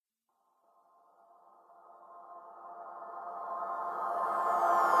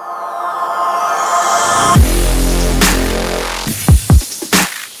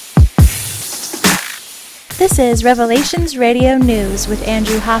is Revelations Radio News with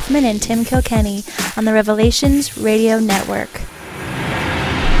Andrew Hoffman and Tim Kilkenny on the Revelations Radio Network.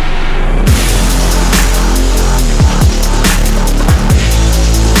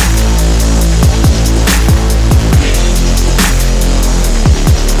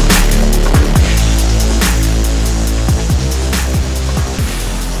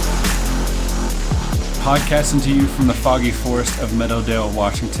 Podcasting to you from the foggy forest of Meadowdale,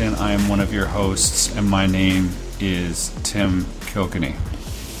 Washington. I am one of your hosts, and my name is Tim Kilkenny.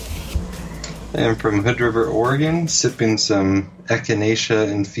 I'm from Hood River, Oregon, sipping some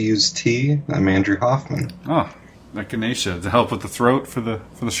echinacea-infused tea. I'm Andrew Hoffman. Oh, echinacea. To help with the throat for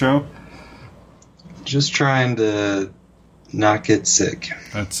the show? Just trying to not get sick.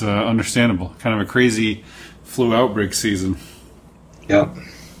 That's understandable. Kind of a crazy flu outbreak season. Yep.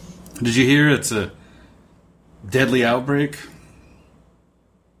 Did you hear it's a deadly outbreak?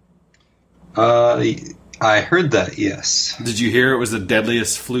 I heard that, yes. Did you hear it was the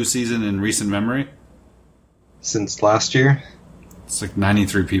deadliest flu season in recent memory? Since last year? It's like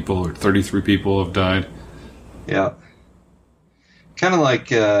 93 people or 33 people have died. Yeah. Kind of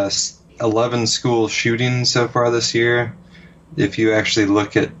like 11 school shootings so far this year. If you actually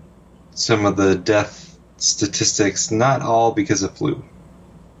look at some of the death statistics, not all because of flu.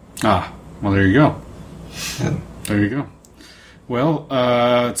 Ah, well, there you go. Yeah. There you go. Well,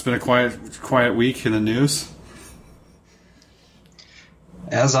 it's been a quiet week in the news.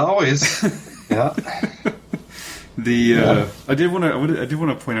 As always. Yeah. I did want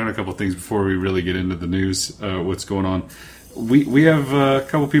to point out a couple things before we really get into the news. What's going on? We have a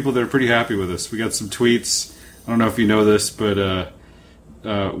couple people that are pretty happy with us. We got some tweets. I don't know if you know this, but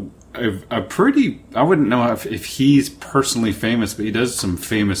I wouldn't know if he's personally famous, but he does some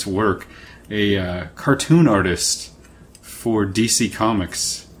famous work. A cartoon artist for DC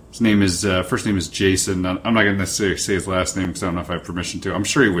Comics. His name is first name is Jason. I'm not going to necessarily say his last name because I don't know if I have permission to. I'm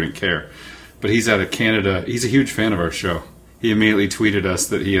sure he wouldn't care. But he's out of Canada. He's a huge fan of our show. He immediately tweeted us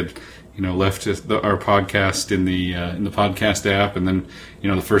that he had, left our podcast in the podcast app, and then,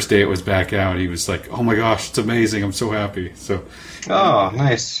 the first day it was back out, he was like, "Oh my gosh, it's amazing! I'm so happy." So,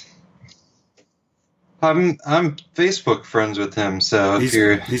 nice. I'm Facebook friends with him, so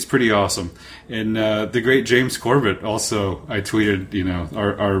he's pretty awesome. And the great James Corbett also, I tweeted,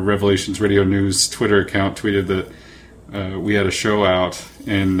 our Revelations Radio News Twitter account tweeted that we had a show out,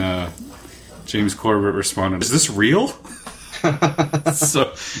 and James Corbett responded, "Is this real?"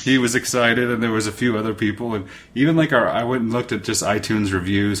 So he was excited, and there was a few other people, and even I went and looked at just iTunes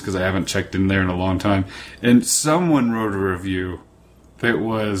reviews because I haven't checked in there in a long time, and someone wrote a review that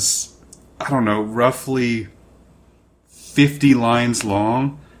was, I don't know, roughly 50 lines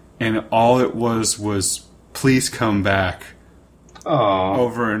long, and all it was "please come back." Aww.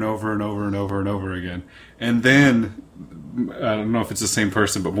 Over and over and over and over and over again. And then, I don't know if it's the same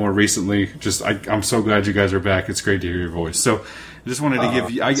person, but more recently, I'm so glad you guys are back. It's great to hear your voice. So I just wanted to give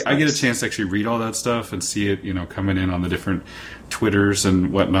you, I get a chance to actually read all that stuff and see it, coming in on the different Twitters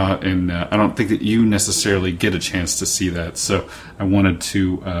and whatnot. And I don't think that you necessarily get a chance to see that. So I wanted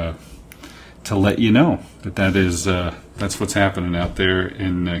to let you know that's what's happening out there,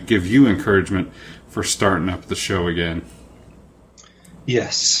 and give you encouragement for starting up the show again.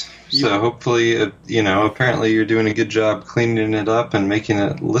 Yes. So hopefully, apparently you're doing a good job cleaning it up and making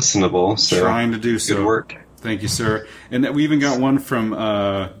it listenable. So trying to do so. Good work. Thank you, sir. And we even got one from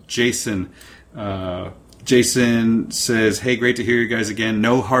Jason. Jason says, "Hey, great to hear you guys again.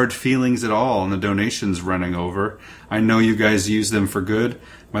 No hard feelings at all on the donations running over. I know you guys use them for good.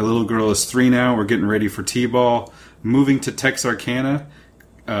 My little girl is 3 now. We're getting ready for T-ball. Moving to Texarkana,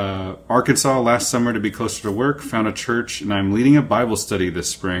 Arkansas last summer to be closer to work. Found a church, and I'm leading a Bible study this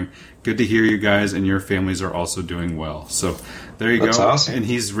spring. Good to hear you guys and your families are also doing well." So there you That's go. Awesome. And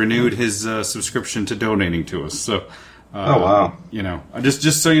he's renewed his subscription to donating to us. So, oh wow!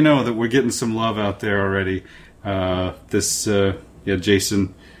 Just so you know that we're getting some love out there already.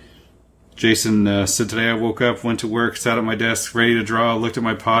 Jason said, "Today I woke up, went to work, sat at my desk, ready to draw, looked at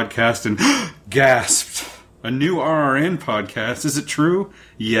my podcast, and gasped. A new RRN podcast. Is it true?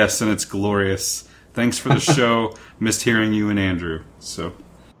 Yes, and it's glorious. Thanks for the show. Missed hearing you and Andrew." So,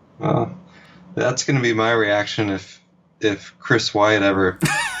 that's going to be my reaction if Chris White ever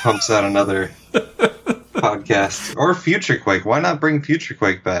pumps out another podcast, or Future Quake. Why not bring Future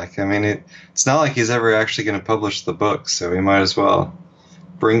Quake back? I mean, it's not like he's ever actually going to publish the book, so we might as well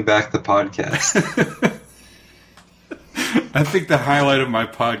bring back the podcast. I think the highlight of my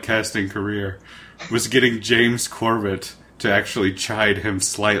podcasting career was getting James Corbett to actually chide him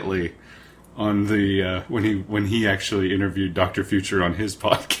slightly on the when he actually interviewed Dr. Future on his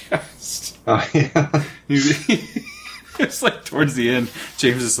podcast. Oh yeah. It's like towards the end,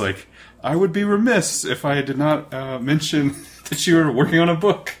 James is like, I would be remiss if I did not mention that you were working on a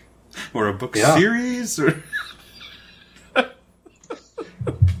book or a book series or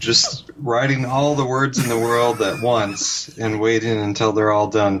just writing all the words in the world at once and waiting until they're all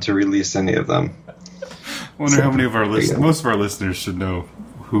done to release any of them. I wonder how many of our listeners, most of our listeners should know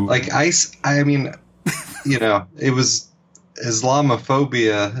who. Like I mean, it was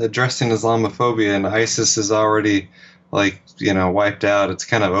Islamophobia, addressing Islamophobia, and ISIS is already wiped out. It's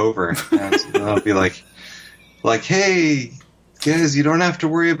kind of over. And I'll be like, hey, guys, you don't have to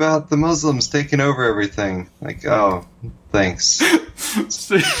worry about the Muslims taking over everything. Like, oh, thanks.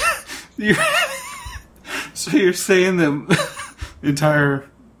 So you're saying that entire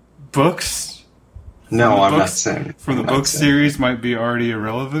books? No, I'm not saying. From the book series might be already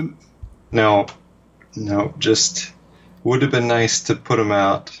irrelevant? No, just would have been nice to put them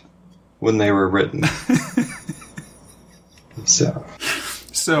out when they were written.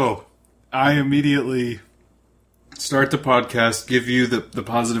 So I immediately start the podcast, give you the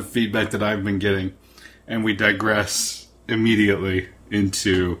positive feedback that I've been getting, and we digress immediately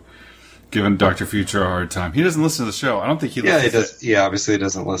into giving Dr. Future a hard time. He doesn't listen to the show. I don't think he listens. Yeah, he does. Yeah, obviously he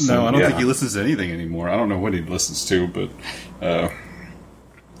doesn't listen. No, I don't think he listens to anything anymore. I don't know what he listens to, but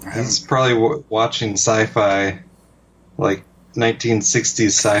he's probably watching sci-fi, like 1960s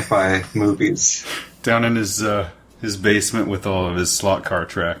sci-fi movies. Down in his basement with all of his slot car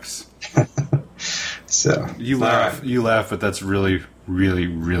tracks. So you laugh, but that's really, really,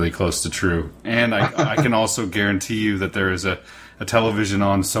 really close to true. And I can also guarantee you that there is a television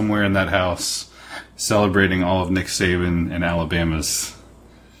on somewhere in that house celebrating all of Nick Saban and Alabama's.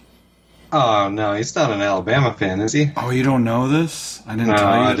 Oh no, he's not an Alabama fan, is he? Oh, you don't know this? I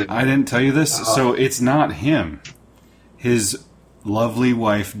didn't tell you this. So it's not him. His lovely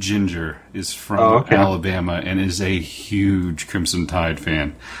wife Ginger is from Alabama and is a huge Crimson Tide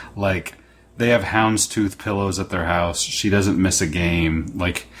fan. Like, they have houndstooth pillows at their house. She doesn't miss a game.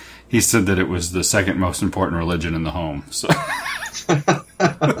 Like, he said that it was the second most important religion in the home. So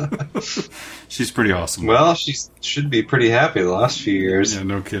she's pretty awesome. Well, she should be pretty happy the last few years. Yeah,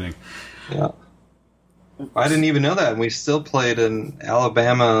 no kidding. Yeah. I didn't even know that, and we still played an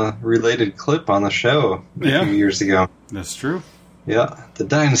Alabama-related clip on the show a few years ago. That's true. Yeah, the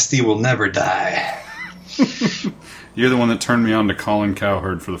dynasty will never die. You're the one that turned me on to Colin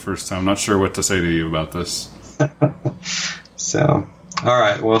Cowherd for the first time. Not sure what to say to you about this. So, all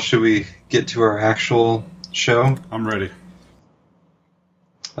right. Well, should we get to our actual show? I'm ready.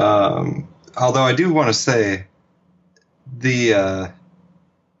 Although I do want to say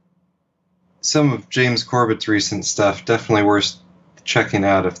some of James Corbett's recent stuff definitely worth checking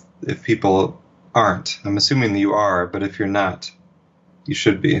out if people aren't. I'm assuming that you are, but if you're not, you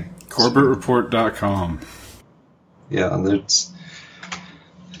should be. CorbettReport.com. Yeah, there's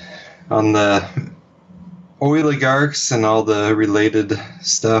on the oligarchs and all the related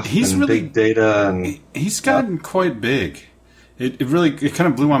stuff. He's and really big data, and he's gotten quite big. It kind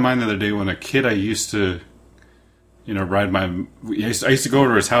of blew my mind the other day when a kid I used to, ride my. I used to go over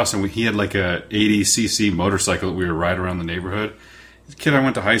to his house and he had like a 80cc motorcycle that we would ride around the neighborhood. The kid I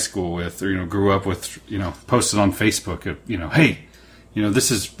went to high school with, or grew up with, posted on Facebook, hey.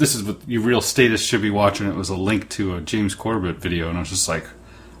 This is what your real status should be watching. It was a link to a James Corbett video, and I was just like,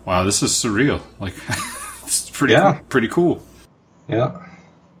 wow, this is surreal. Like, it's pretty cool. Yeah.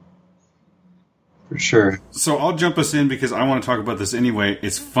 For sure. So I'll jump us in because I want to talk about this anyway.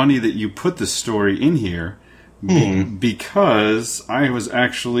 It's funny that you put this story in here because I was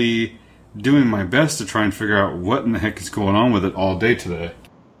actually doing my best to try and figure out what in the heck is going on with it all day today.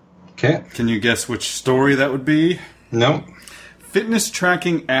 Okay. Can you guess which story that would be? Nope. Fitness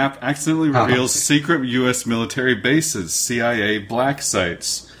tracking app accidentally reveals secret U.S. military bases, CIA black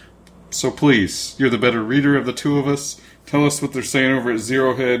sites. So please, you're the better reader of the two of us. Tell us what they're saying over at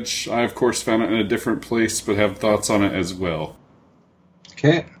Zero Hedge. I, of course, found it in a different place, but have thoughts on it as well.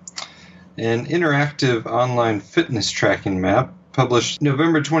 Okay. An interactive online fitness tracking map published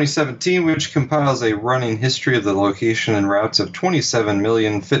November 2017, which compiles a running history of the location and routes of 27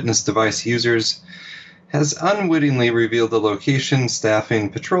 million fitness device users, has unwittingly revealed the location, staffing,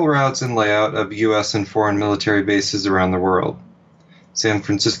 patrol routes, and layout of U.S. and foreign military bases around the world. San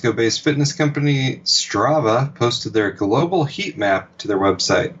Francisco-based fitness company Strava posted their global heat map to their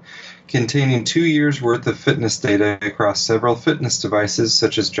website, containing 2 years' worth of fitness data across several fitness devices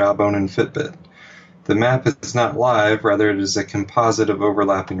such as Jawbone and Fitbit. The map is not live, rather it is a composite of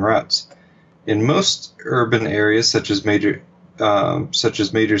overlapping routes. In most urban areas, such as major such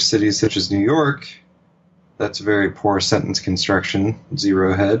as major cities such as New York. That's very poor sentence construction,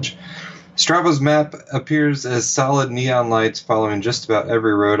 zero hedge. Strava's map appears as solid neon lights following just about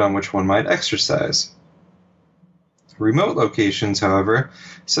every road on which one might exercise. Remote locations, however,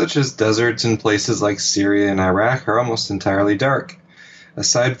 such as deserts in places like Syria and Iraq, are almost entirely dark.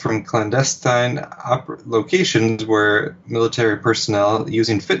 Aside from clandestine locations where military personnel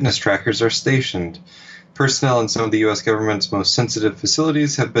using fitness trackers are stationed, personnel in some of the U.S. government's most sensitive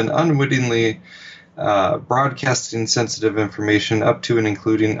facilities have been unwittingly broadcasting sensitive information up to and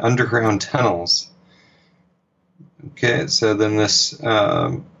including underground tunnels. Okay, so then this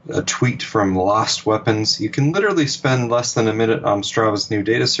a tweet from Lost Weapons. You can literally spend less than a minute on Strava's new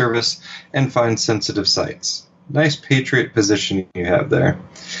data service and find sensitive sites. Nice Patriot position you have there.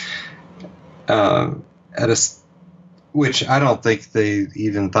 Which I don't think they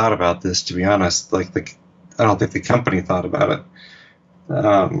even thought about this, to be honest. I don't think the company thought about it.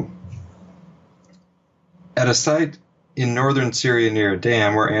 At a site in northern Syria near a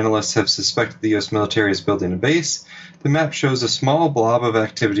dam where analysts have suspected the U.S. military is building a base, the map shows a small blob of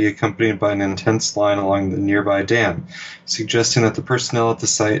activity accompanied by an intense line along the nearby dam, suggesting that the personnel at the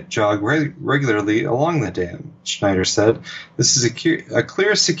site jog regularly along the dam, Schneider said. This is a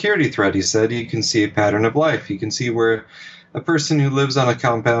clear security threat, he said. You can see a pattern of life. You can see where a person who lives on a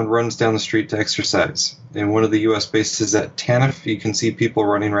compound runs down the street to exercise. In one of the U.S. bases at Tanif, you can see people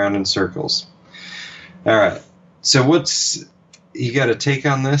running around in circles. All right. So you got a take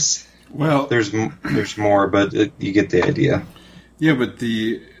on this? Well, there's more, but you get the idea. Yeah, but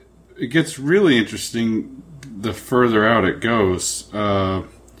it gets really interesting the further out it goes. Yeah,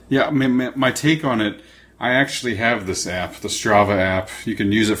 I mean, my take on it, I actually have this app, the Strava app. You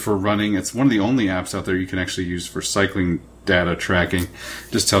can use it for running. It's one of the only apps out there you can actually use for cycling data tracking.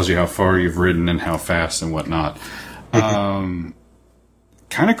 It just tells you how far you've ridden and how fast and whatnot. Kind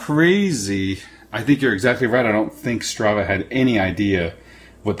of crazy. I think you're exactly right. I don't think Strava had any idea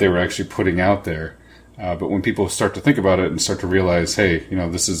what they were actually putting out there. But when people start to think about it and start to realize, hey,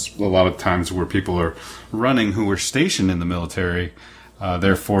 this is a lot of times where people are running who were stationed in the military,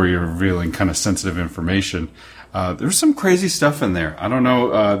 therefore you're revealing kind of sensitive information. There's some crazy stuff in there. I don't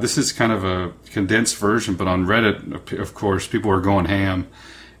know. This is kind of a condensed version, but on Reddit, of course, people were going ham,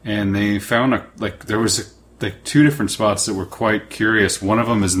 and they found there was two different spots that were quite curious. One of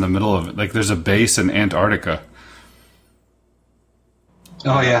them is in the middle of it. There's a base in Antarctica.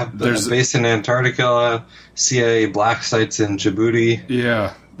 Oh, yeah. There's a base in Antarctica, CIA black sites in Djibouti.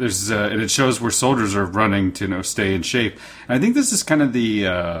 Yeah. And it shows where soldiers are running to stay in shape. And I think this is kind of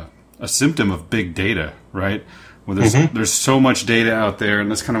a symptom of big data, right? Well, there's so much data out there, and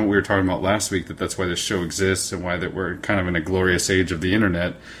that's kind of what we were talking about last week, that's why this show exists and why that we're kind of in a glorious age of the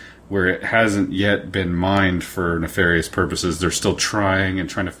internet, where it hasn't yet been mined for nefarious purposes. They're still trying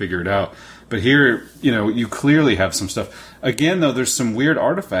to figure it out. But here, you clearly have some stuff. Again, though, there's some weird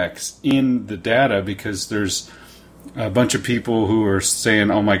artifacts in the data because there's a bunch of people who are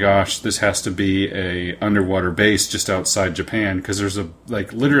saying, oh my gosh, this has to be a underwater base just outside Japan, because there's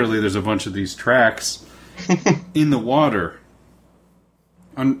literally there's a bunch of these tracks in the water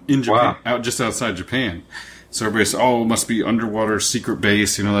in Japan, out just outside Japan. So everybody says, oh, it must be underwater secret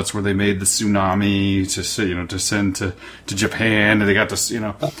base. That's where they made the tsunami to send to Japan, and they got this,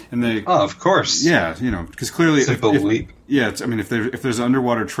 and they. Oh, of course. Yeah, because clearly, leap. Yeah, if there's an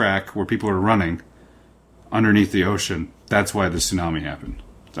underwater track where people are running underneath the ocean, that's why the tsunami happened.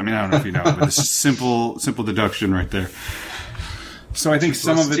 I mean, I don't know if you know, but it's just simple deduction right there. So I think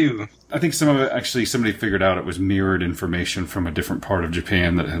some of it actually somebody figured out it was mirrored information from a different part of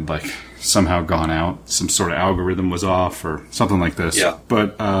Japan that had somehow gone out. Some sort of algorithm was off or something like this. Yeah.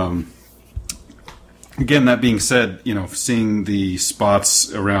 But again, that being said, seeing the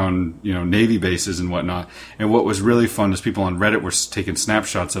spots around Navy bases and whatnot, and what was really fun is people on Reddit were taking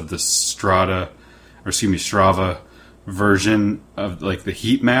snapshots of the Strava version of the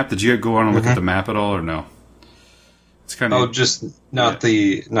heat map. Did you go on and look at the map at all, or no? It's kind of just not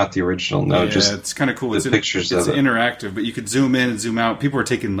the original. No, just it's kind of cool. It's pictures of it. It's interactive, but you could zoom in and zoom out. People were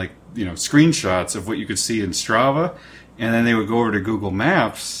taking screenshots of what you could see in Strava, and then they would go over to Google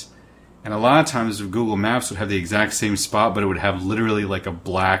Maps. And a lot of times, Google Maps would have the exact same spot, but it would have literally a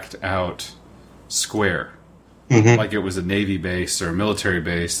blacked out square, like it was a Navy base or a military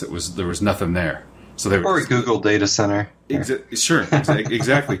base. There was nothing there. So or a Google data center. Sure,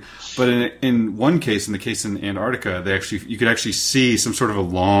 exactly. But in one case, in the case in Antarctica, you could actually see some sort of a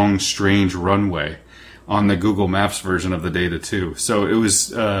long, strange runway on the Google Maps version of the data too. So it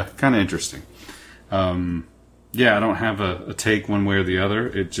was kind of interesting. Yeah, I don't have a take one way or the other.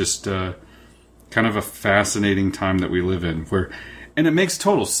 It just kind of a fascinating time that we live in, and it makes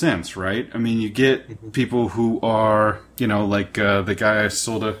total sense, right? I mean, you get people who are, like the guy I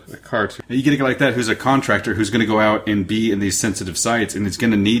sold a car to. You get a guy like that who's a contractor who's going to go out and be in these sensitive sites, and is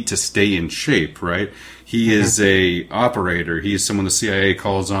going to need to stay in shape, right? He is a operator. He is someone the CIA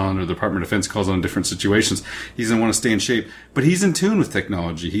calls on or the Department of Defense calls on in different situations. He's going to want to stay in shape, but he's in tune with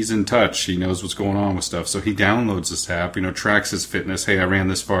technology. He's in touch. He knows what's going on with stuff. So he downloads this app, tracks his fitness. Hey, I ran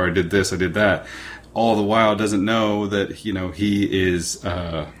this far. I did this. I did that. All the while doesn't know that, he is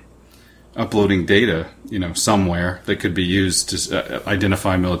uploading data, somewhere that could be used to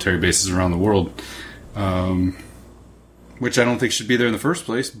identify military bases around the world, which I don't think should be there in the first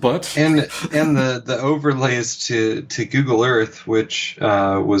place. But and the overlays to Google Earth, which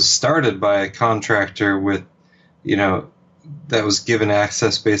was started by a contractor with, that was given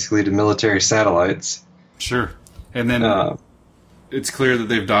access basically to military satellites. Sure, and then it's clear that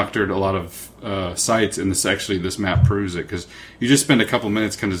they've doctored a lot of sites, and this map proves it, because you just spend a couple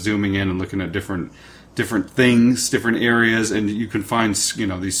minutes kind of zooming in and looking at different things, different areas, and you can find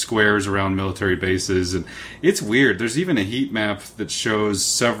these squares around military bases, and it's weird. There's even a heat map that shows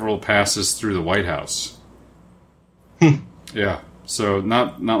several passes through the White House. Yeah, so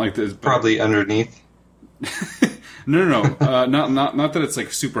not like this. Probably underneath. No. Not that it's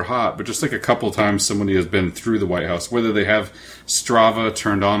like super hot, but just like a couple times somebody has been through the White House, whether they have Strava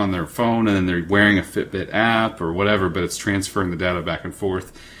turned on their phone and then they're wearing a Fitbit app or whatever, but it's transferring the data back and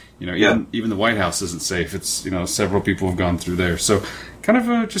forth. Even the White House isn't safe. It's, several people have gone through there. So kind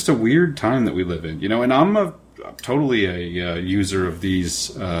of just a weird time that we live in, and I'm totally a user of these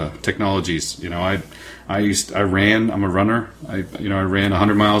technologies. I'm a runner. I ran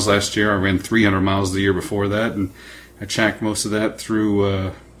 100 miles last year. I ran 300 miles the year before that, and I tracked most of that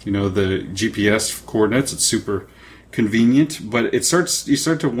through the GPS coordinates. It's super convenient, but you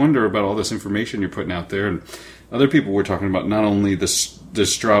start to wonder about all this information you're putting out there. And other people were talking about not only the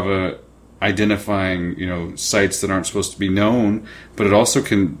Strava identifying sites that aren't supposed to be known, but it also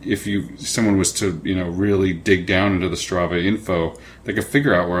can, if someone was to really dig down into the Strava info, they could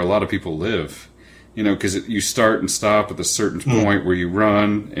figure out where a lot of people live. Because you start and stop at a certain point where you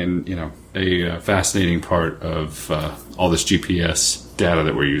run, and a fascinating part of all this GPS data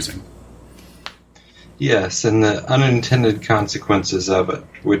that we're using. Yes, and the unintended consequences of it,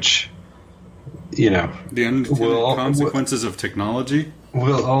 which the unintended consequences of technology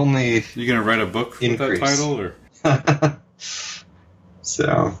will only. You gonna write a book with that title, or?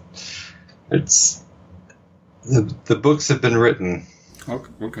 So, it's the books have been written.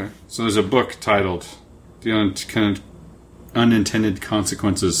 Okay. So there's a book titled "The Unintended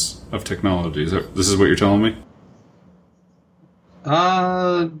Consequences of Technology." This is what you're telling me?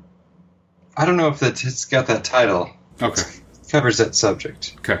 I don't know if it's got that title. Okay. It covers that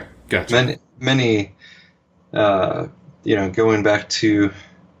subject. Okay, gotcha. Many, going back to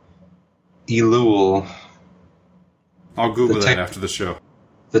Elul. I'll Google that after the show.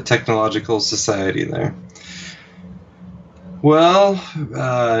 The Technological Society there. Well,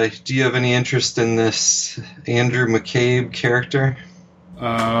 do you have any interest in this Andrew McCabe character?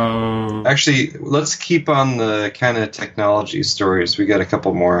 Actually, let's keep on the kind of technology stories. We got a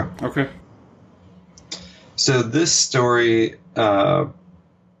couple more. Okay. So this story got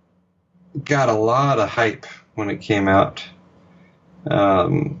a lot of hype when it came out.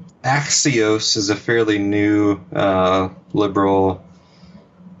 Axios is a fairly new liberal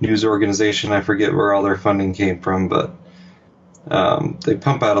news organization. I forget where all their funding came from, but they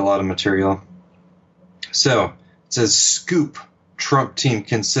pump out a lot of material. So it says, Scoop, Trump team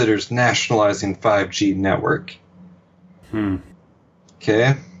considers nationalizing 5G network.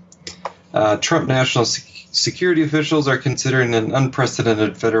 Okay. Trump national security officials are considering an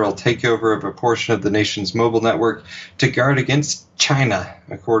unprecedented federal takeover of a portion of the nation's mobile network to guard against China,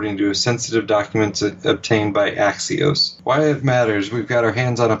 according to sensitive documents obtained by Axios. Why it matters, we've got our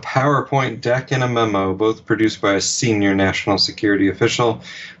hands on a PowerPoint deck and a memo, both produced by a senior national security official,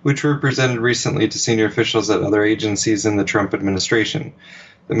 which were presented recently to senior officials at other agencies in the Trump administration.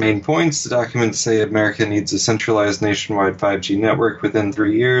 The main points, the documents say America needs a centralized nationwide 5G network within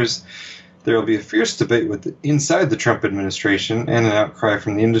 3 years. There will be a fierce debate inside the Trump administration and an outcry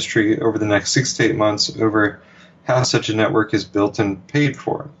from the industry over the next 6 to 8 months over how such a network is built and paid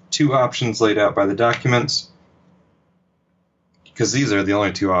for. 2 options laid out by the documents, because these are the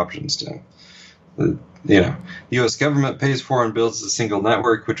only 2 options, Tim. The U.S. government pays for and builds a single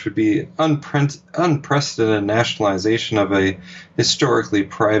network, which would be unprecedented nationalization of a historically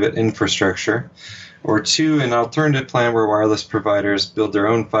private infrastructure. Or 2, an alternative plan where wireless providers build their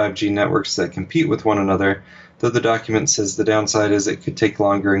own 5G networks that compete with one another, though the document says the downside is it could take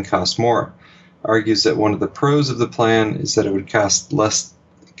longer and cost more. argues that one of the pros of the plan is that it would cause less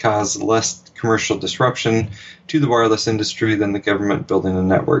commercial disruption to the wireless industry than the government building a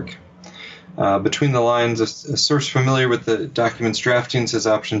network. Between the lines, a source familiar with the document's drafting says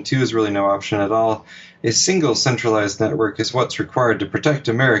option 2 is really no option at all. A single centralized network is what's required to protect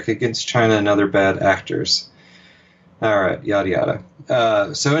America against China and other bad actors. All right, yada yada.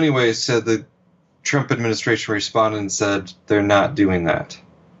 So the Trump administration responded and said they're not doing that.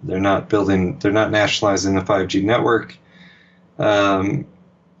 They're not nationalizing the 5G network.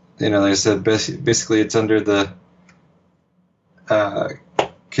 They said basically it's under the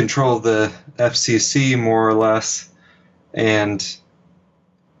control of the FCC, more or less, and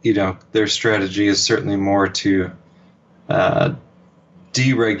their strategy is certainly more to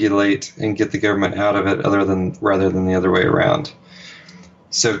deregulate and get the government out of it, rather than the other way around.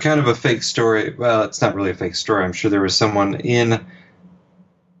 So kind of a fake story. Well, it's not really a fake story. I'm sure there was someone that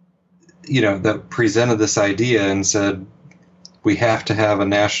presented this idea and said we have to have a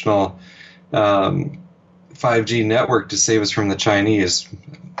national 5G network to save us from the Chinese.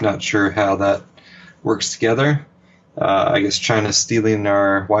 Not sure how that works together. I guess China's stealing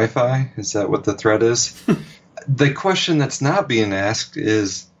our Wi-Fi. Is that what the threat is? The question that's not being asked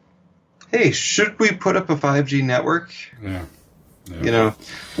is, hey, should we put up a 5G network? Yeah.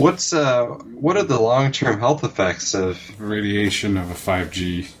 What are the long-term health effects of radiation of a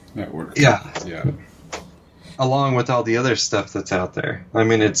 5G network? Yeah. Yeah. Along with all the other stuff that's out there. I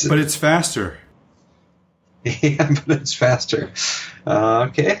mean, But it's faster. Yeah, but it's faster.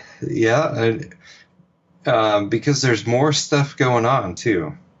 Okay. Yeah. Because there's more stuff going on,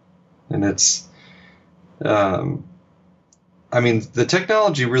 too. And it's... the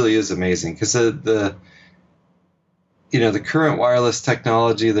technology really is amazing, because the current wireless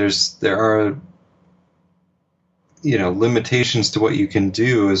technology, there are limitations to what you can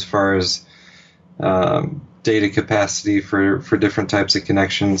do as far as data capacity for different types of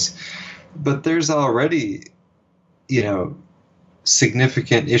connections, but there's already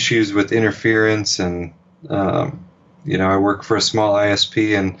significant issues with interference, and I work for a small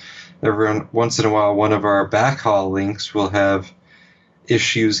ISP, and once in a while one of our backhaul links will have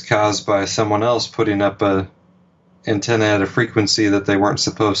issues caused by someone else putting up a antenna at a frequency that they weren't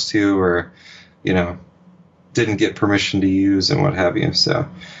supposed to, or didn't get permission to use, and what have you. So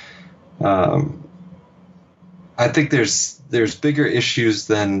I think there's bigger issues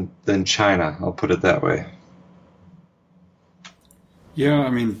than China, I'll put it that way. Yeah,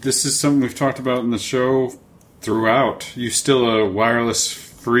 this is something we've talked about in the show throughout. You still a wireless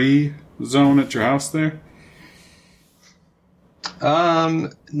free zone at your house there?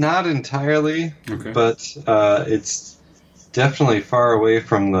 Not entirely, okay. But it's definitely far away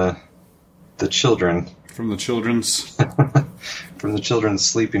from the children. From the children's? From the children's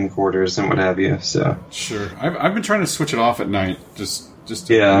sleeping quarters and what have you. So sure, I've been trying to switch it off at night, just just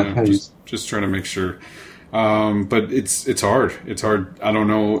trying to make sure. But it's hard. It's hard. I don't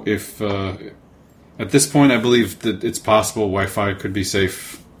know if at this point I believe that it's possible Wi-Fi could be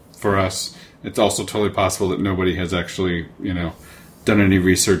safe for us. It's also totally possible that nobody has actually done any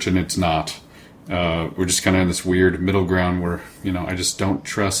research and it's not. We're just kind of in this weird middle ground where I just don't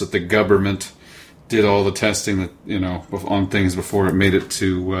trust that the government did all the testing that on things before it made it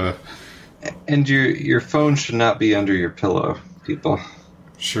to. And your phone should not be under your pillow, people.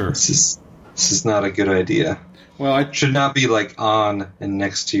 Sure. This is not a good idea. Well, it should not be on and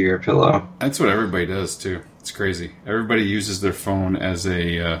next to your pillow. That's what everybody does too. It's crazy. Everybody uses their phone as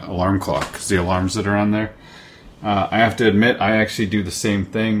a alarm clock, because the alarms that are on there. I have to admit, I actually do the same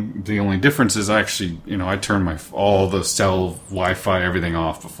thing. The only difference is I turn all the cell, Wi-Fi, everything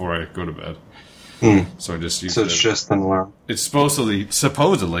off before I go to bed. So I just use it. So it's just an alarm. It's supposedly,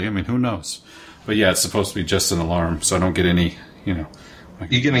 who knows? But yeah, it's supposed to be just an alarm, so I don't get any, You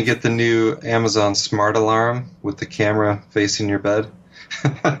gonna get the new Amazon Smart Alarm with the camera facing your bed?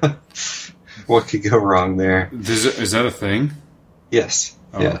 What could go wrong there? Is that a thing? Yes.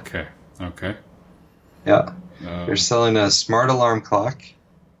 Oh, yeah. Okay. Yeah. They're selling a smart alarm clock.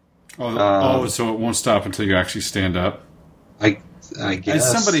 So it won't stop until you actually stand up? I guess.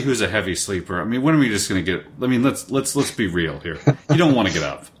 As somebody who's a heavy sleeper, when are we just going to get... let's be real here. You don't want to get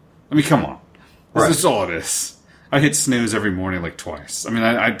up. Come on. This is all it is. I hit snooze every morning twice.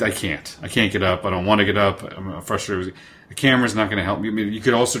 I can't. I can't get up. I don't want to get up. I'm frustrated. The camera's not going to help me. You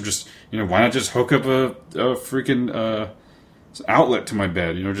could also just, why not just hook up a freaking outlet to my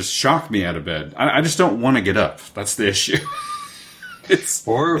bed? Just shock me out of bed. I just don't want to get up. That's the issue.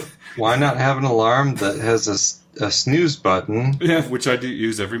 Or why not have an alarm that has a snooze button? Yeah, which I do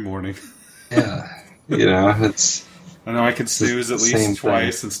use every morning. Yeah. It's... I know I can snooze at least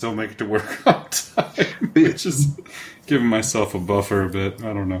twice and still make it to work on time. Just giving myself a buffer a bit.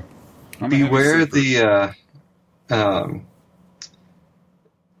 I don't know. Beware the.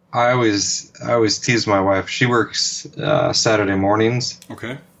 I always tease my wife. She works Saturday mornings.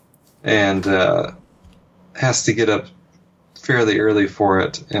 Okay. And has to get up fairly early for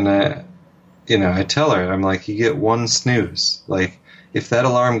it. And I tell her, I'm like, you get one snooze. Like, if that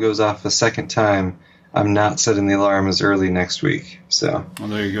alarm goes off a second time, I'm not setting the alarm as early next week. So, well,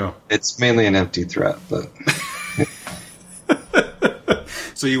 there you go. It's mainly an empty threat, but.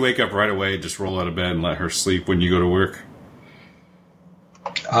 So you wake up right away, just roll out of bed and let her sleep when you go to work?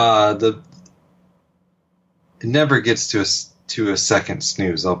 It never gets to a second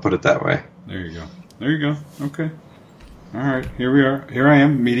snooze. I'll put it that way. There you go. Okay. All right. Here we are. Here I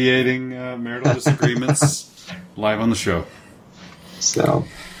am mediating marital disagreements live on the show. So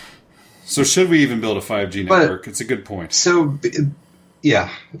should we even build a 5G network? It's a good point. So, yeah,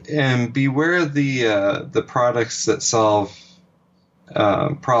 and beware the products that solve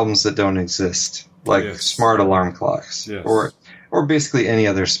problems that don't exist, like smart alarm clocks, or basically any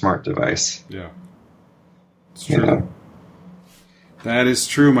other smart device. Yeah, it's true. That is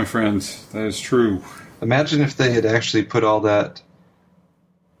true, my friend. That is true. Imagine if they had actually put all that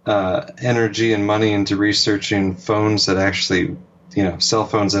energy and money into researching phones that actually, cell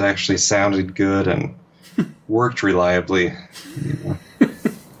phones that actually sounded good and worked reliably.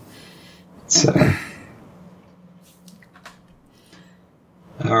 So,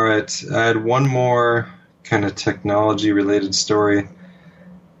 all right. I had one more kind of technology-related story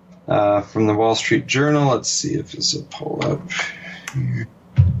from the Wall Street Journal. Let's see if this will pull up.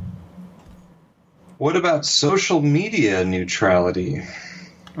 What about social media neutrality?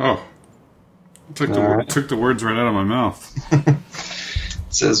 Oh, took the words right out of my mouth. It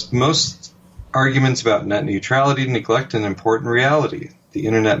says, most arguments about net neutrality neglect an important reality. The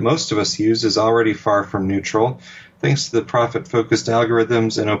internet most of us use is already far from neutral, thanks to the profit-focused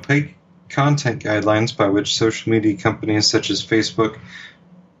algorithms and opaque content guidelines by which social media companies such as Facebook,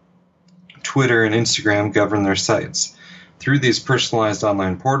 Twitter, and Instagram govern their sites. Through these personalized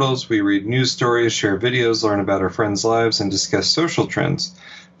online portals, we read news stories, share videos, learn about our friends' lives, and discuss social trends.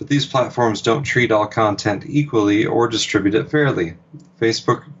 But these platforms don't treat all content equally or distribute it fairly.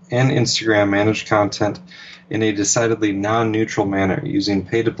 Facebook and Instagram manage content in a decidedly non-neutral manner, using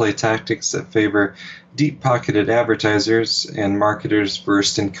pay-to-play tactics that favor deep-pocketed advertisers and marketers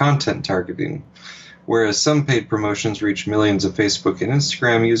versed in content targeting. Whereas some paid promotions reach millions of Facebook and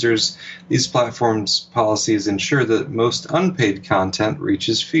Instagram users, these platforms' policies ensure that most unpaid content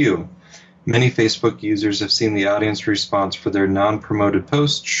reaches few. Many Facebook users have seen the audience response for their non-promoted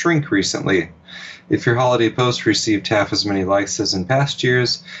posts shrink recently. If your holiday post received half as many likes as in past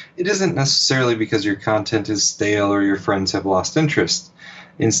years, it isn't necessarily because your content is stale or your friends have lost interest.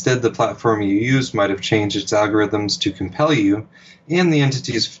 Instead, the platform you use might have changed its algorithms to compel you and the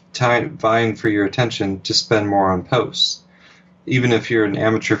entities vying for your attention to spend more on posts. Even if you're an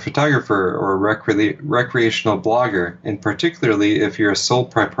amateur photographer or a recreational blogger, and particularly if you're a sole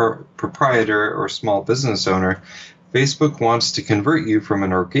proprietor or small business owner, Facebook wants to convert you from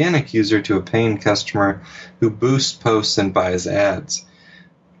an organic user to a paying customer who boosts posts and buys ads.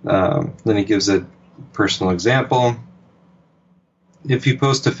 Then he gives a personal example. If you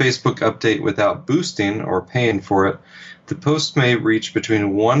post a Facebook update without boosting or paying for it, the post may reach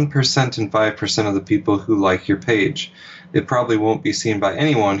between 1% and 5% of the people who like your page. It probably won't be seen by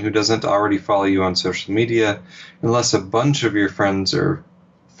anyone who doesn't already follow you on social media, unless a bunch of your friends or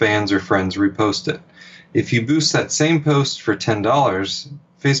fans or friends repost it. If you boost that same post for $10,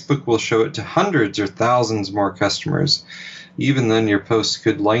 Facebook will show it to hundreds or thousands more customers. Even then, your post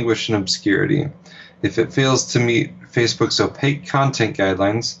could languish in obscurity. If it fails to meet Facebook's opaque content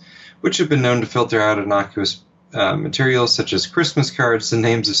guidelines, which have been known to filter out innocuous materials such as Christmas cards and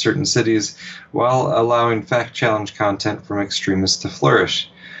names of certain cities, while allowing fact-challenge content from extremists to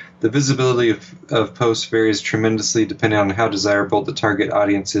flourish. The visibility of posts varies tremendously depending on how desirable the target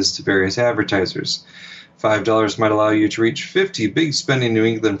audience is to various advertisers. $5 might allow you to reach 50 big-spending New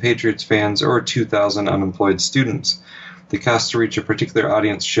England Patriots fans or 2,000 unemployed students. The cost to reach a particular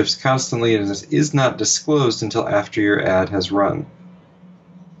audience shifts constantly and is not disclosed until after your ad has run.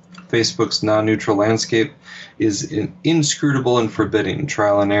 Facebook's non-neutral landscape is an inscrutable and forbidding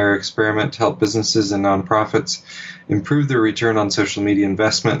trial-and-error experiment to help businesses and nonprofits improve their return on social media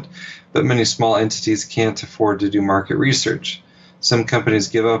investment, but many small entities can't afford to do market research. Some companies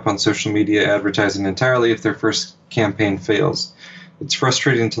give up on social media advertising entirely if their first campaign fails. It's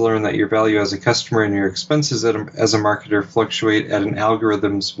frustrating to learn that your value as a customer and your expenses as a marketer fluctuate at an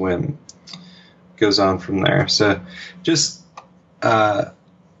algorithm's whim. goes on from there. So just, I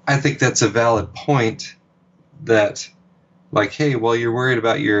think that's a valid point that, like, hey, while you're worried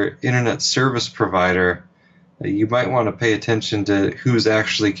about your internet service provider, you might want to pay attention to who's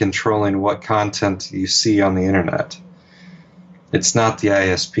actually controlling what content you see on the internet. It's not the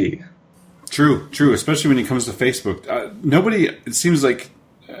ISP. True, especially when it comes to Facebook. It seems like,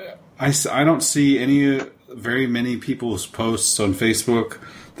 I don't see very many people's posts on Facebook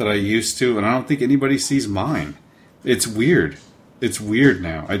that I used to, and I don't think anybody sees mine. It's weird. It's weird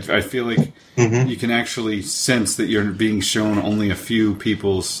now. I feel like you can actually sense that you're being shown only a few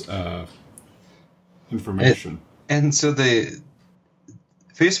people's information. And so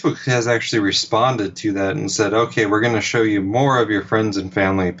Facebook has actually responded to that and said, okay, we're going to show you more of your friends and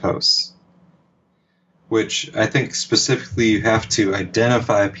family posts. Which I think specifically you have to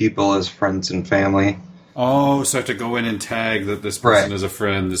identify people as friends and family. Oh, so I have to go in and tag that this person is a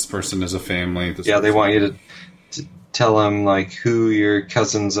friend, this person is a family. They want you to tell them like who your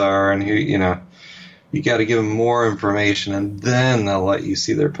cousins are and who, you got to give them more information and then they'll let you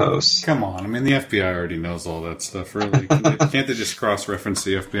see their posts. Come on. I mean, the FBI already knows all that stuff, really. Can't they just cross-reference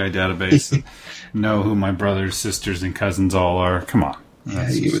the FBI database and know who my brothers, sisters, and cousins all are? Come on. Yeah,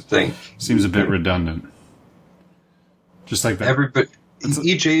 you would think. Seems a bit redundant. Just like that.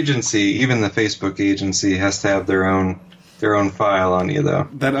 Each agency, even the Facebook agency, has to have their own file on you, though.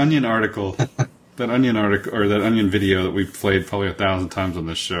 That Onion article, or that Onion video that we've played probably 1,000 times on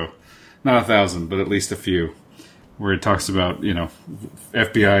this show. Not 1,000, but at least a few, where it talks about,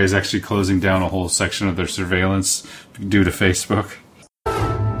 FBI is actually closing down a whole section of their surveillance due to Facebook.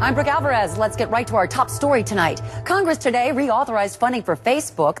 I'm Brooke Alvarez. Let's get right to our top story tonight. Congress today reauthorized funding for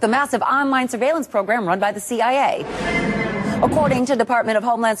Facebook, the massive online surveillance program run by the CIA. According to Department of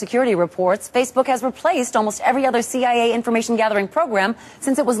Homeland Security reports, Facebook has replaced almost every other CIA information gathering program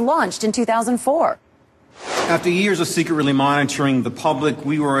since it was launched in 2004. After years of secretly monitoring the public,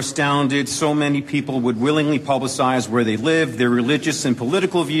 we were astounded so many people would willingly publicize where they live, their religious and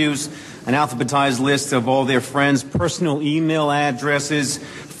political views, an alphabetized list of all their friends' personal email addresses,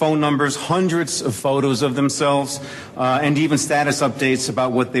 phone numbers, hundreds of photos of themselves, and even status updates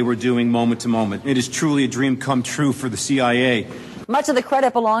about what they were doing moment to moment. It is truly a dream come true for the CIA. Much of the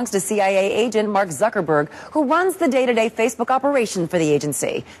credit belongs to CIA agent Mark Zuckerberg, who runs the day-to-day Facebook operation for the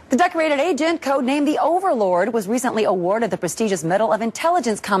agency. The decorated agent, codenamed the Overlord, was recently awarded the prestigious Medal of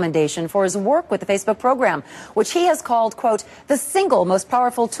Intelligence Commendation for his work with the Facebook program, which he has called, quote, the single most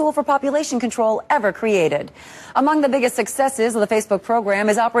powerful tool for population control ever created. Among the biggest successes of the Facebook program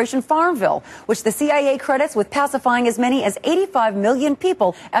is Operation Farmville, which the CIA credits with pacifying as many as 85 million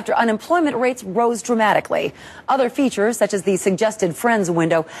people after unemployment rates rose dramatically. Other features, such as the suggested Friends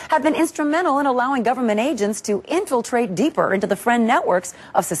window, have been instrumental in allowing government agents to infiltrate deeper into the friend networks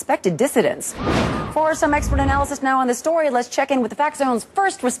of suspected dissidents. For some expert analysis now on the story, let's check in with the Fact Zone's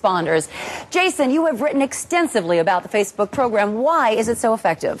first responders. Jason, you have written extensively about the Facebook program. Why is it so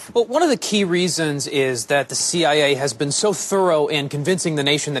effective? Well, one of the key reasons is that the CIA has been so thorough in convincing the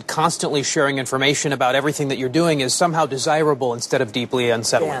nation that constantly sharing information about everything that you're doing is somehow desirable instead of deeply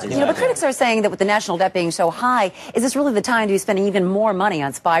unsettling. Yeah. But critics are saying that with the national debt being so high, is this really the time to be spending even more money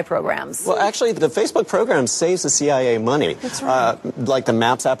on spy programs? Well, actually, the Facebook program saves the CIA money. That's right. Like the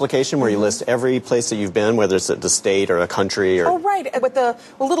Maps application where you list every place that you've been, whether it's the state or a country. Or... Oh, right, with the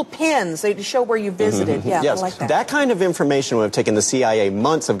little pins they show where you visited. Yeah, yes. I like that. That kind of information would have taken the CIA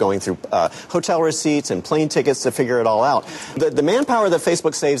months of going through hotel receipts and plane tickets to figure it all out. The manpower that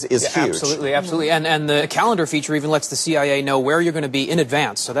Facebook saves is huge. Absolutely. And the calendar feature even lets the CIA know where you're going to be in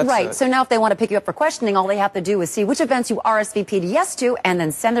advance. So that's right. So now if they want to pick you up for questioning, all they have to do is see which events you RSVP'd yes to and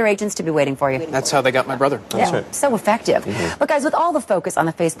then send their agents to be waiting for you. That's how they got my brother. That's right. So effective. But guys, with all the focus on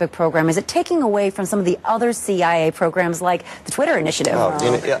the Facebook program, is it taking away from some of the other CIA programs like the Twitter initiative?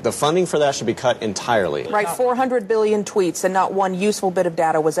 The funding for that should be cut entirely. Right, 400 billion tweets and not one useful bit of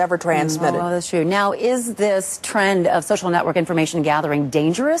data was ever transmitted. Oh, that's true. Now, is this trend of social network information gathering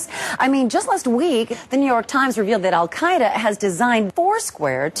dangerous? I mean, just last week, the New York Times revealed that Al-Qaeda has designed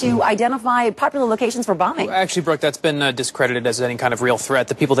Foursquare to identify popular locations for bombing. Well, actually, Brooke, that's been discredited as any kind of real threat.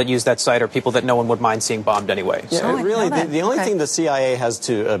 The people that use that site are people that no one would mind seeing bombed anyway. Yeah, So. really, the only thing the CIA has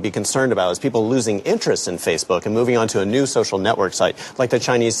to be concerned about is people losing interest in Facebook and moving on to a new social network site, like the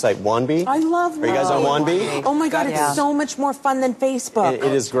Chinese site Wanbi. I love Are you guys on Wanbi? Oh my God, it's so much more fun than Facebook. It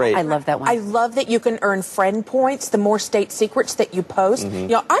is great. I love that one. I love that you can earn friend points the more state secrets that you post. You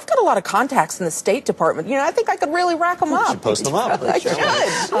know, I've got a lot of contacts in the State Department. You know, I think I could really rack them up. You should post them up. I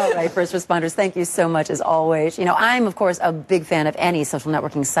should. All right, first responders, thank you so much as always. You know, I'm, of course, a big fan of any social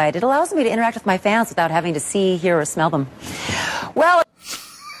networking site. It allows me to interact with my fans without having to see, hear, or smell them. Well...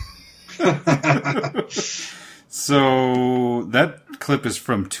 So that clip is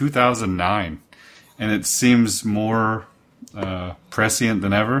from 2009, and it seems more prescient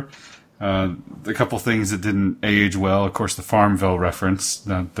than ever. A couple things that didn't age well. Of course, the Farmville reference.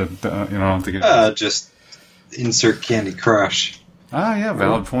 I don't think it. Just insert Candy Crush. Yeah,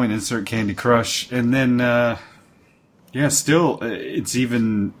 valid point. Insert Candy Crush, and then still, it's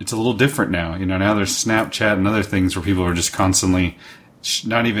a little different now. Now there's Snapchat and other things where people are just constantly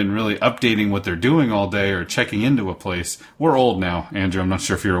not even really updating what they're doing all day or checking into a place. We're old now, Andrew. I'm not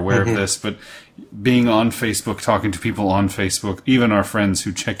sure if you're aware of this, but being on Facebook, talking to people on Facebook, even our friends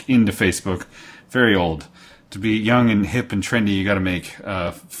who check into Facebook, very old. To be young and hip and trendy, you got to make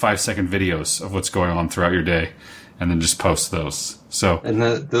 5-second videos of what's going on throughout your day, and then just post those. And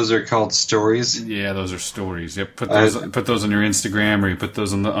those are called stories. Yeah, those are stories. Yep, put those on your Instagram, or you put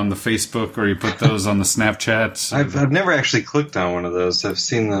those on the Facebook, or you put those on the Snapchats. I've never actually clicked on one of those. I've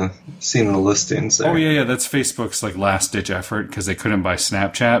seen the listings there. Oh yeah, that's Facebook's last ditch effort because they couldn't buy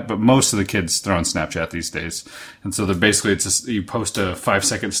Snapchat, but most of the kids are on Snapchat these days, and so they're basically you post a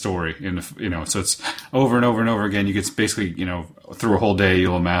 5-second story, so it's over and over and over again. You get basically through a whole day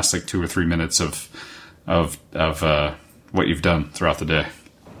you'll amass 2 or 3 minutes of what you've done throughout the day.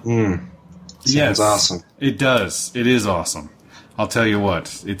 Sounds awesome. It does. It is awesome. I'll tell you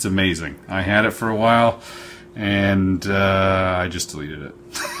what. It's amazing. I had it for a while, and I just deleted it.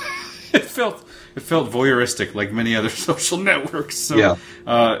 It felt voyeuristic, like many other social networks. So, yeah.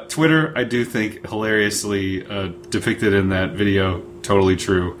 Twitter, I do think hilariously depicted in that video. Totally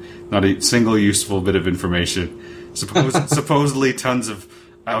true. Not a single useful bit of information. Supposedly tons of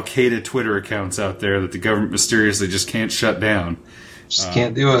Al-Qaeda Twitter accounts out there that the government mysteriously just can't shut down. Just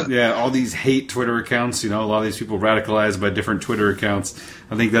can't do it. Yeah, all these hate Twitter accounts, a lot of these people radicalized by different Twitter accounts.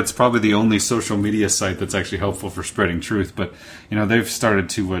 I think that's probably the only social media site that's actually helpful for spreading truth. But, they've started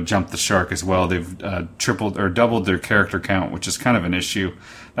to jump the shark as well. They've tripled or doubled their character count, which is kind of an issue.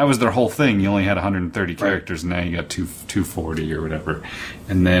 That was their whole thing. You only had 130 characters, and now you got 240 or whatever.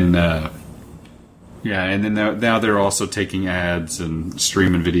 And then... now they're also taking ads and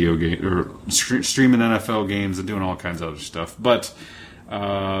streaming video games or streaming NFL games and doing all kinds of other stuff. But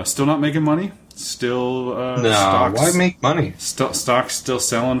still not making money. Still stocks, why make money? Stocks still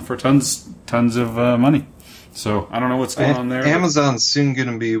selling for tons of money. So I don't know what's going on there. Amazon's soon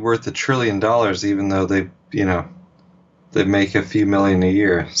going to be worth $1 trillion, even though they make a few million a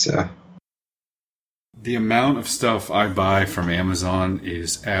year. So the amount of stuff I buy from Amazon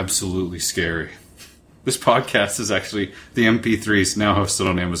is absolutely scary. This podcast is actually the MP3s now hosted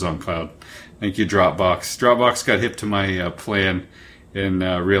on Amazon Cloud. Thank you, Dropbox. Dropbox got hip to my plan and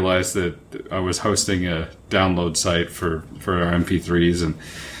realized that I was hosting a download site for our MP3s, and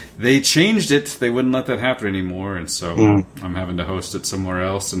they changed it. They wouldn't let that happen anymore, and so I'm having to host it somewhere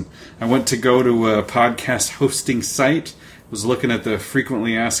else. And I went to go to a podcast hosting site, was looking at the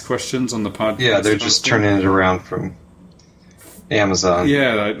frequently asked questions on the podcast. Yeah, they're just turning it around from Amazon.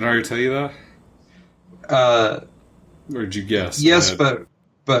 Yeah, did I already tell you that? Or did you guess? Yes, but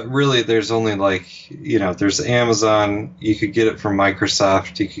really there's only there's Amazon, you could get it from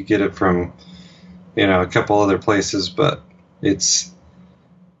Microsoft, you could get it from a couple other places, but it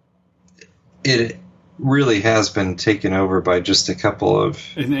really has been taken over by just a couple of...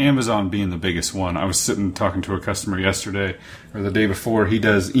 And Amazon being the biggest one. I was sitting talking to a customer yesterday or the day before. He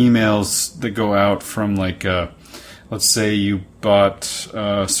does emails that go out from let's say you bought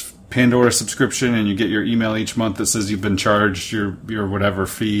Pandora subscription and you get your email each month that says you've been charged your whatever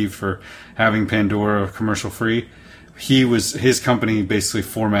fee for having Pandora commercial free. His company basically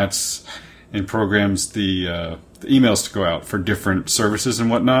formats and programs the emails to go out for different services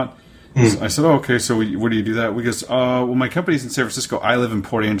and whatnot. So I said, okay, so where do you do that? He goes, well, my company's in San Francisco. I live in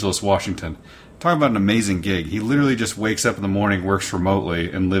Port Angeles, Washington. Talking about an amazing gig. He literally just wakes up in the morning, works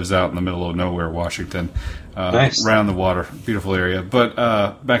remotely, and lives out in the middle of nowhere, Washington. Nice. Right on the water. Beautiful area. But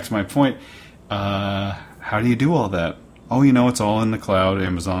back to my point, how do you do all that? Oh, it's all in the cloud,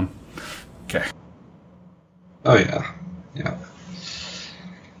 Amazon. Okay. Oh, yeah. Yeah.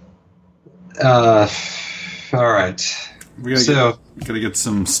 All right. We gotta get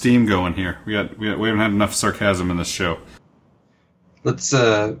some steam going here. We haven't had enough sarcasm in this show. Let's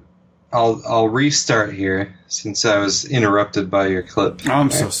I'll restart here since I was interrupted by your clip. I'm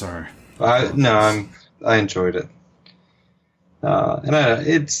so sorry. I enjoyed it. And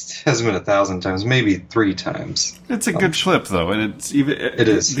it hasn't been 1,000 times, maybe 3 times. It's a good clip though, and it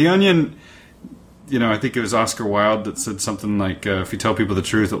is. The Onion, I think it was Oscar Wilde that said something like, if you tell people the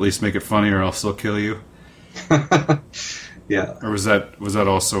truth, at least make it funny or else they'll kill you. Yeah. Or was that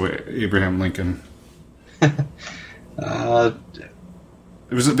also Abraham Lincoln?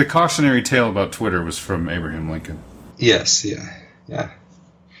 It was the cautionary tale about Twitter was from Abraham Lincoln. Yes, yeah.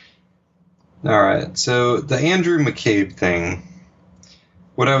 All right, so the Andrew McCabe thing,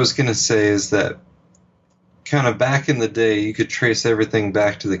 what I was going to say is that kind of back in the day, you could trace everything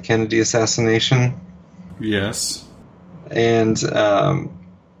back to the Kennedy assassination. Yes. And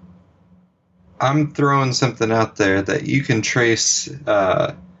I'm throwing something out there that you can trace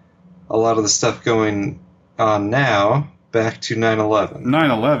a lot of the stuff going on now back to 9/11.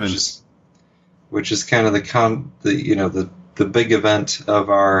 9/11, which is kind of the big event of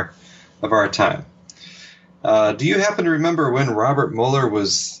our time. Do you happen to remember when Robert Mueller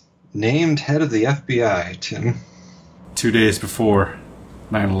was named head of the FBI, Tim? 2 days before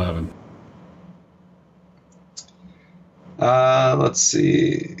 9/11. Let's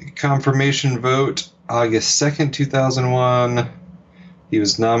see. Confirmation vote, August 2nd, 2001. He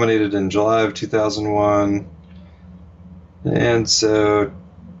was nominated in July of 2001. And so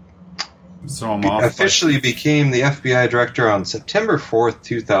I'm off. Officially became the FBI director on September 4th,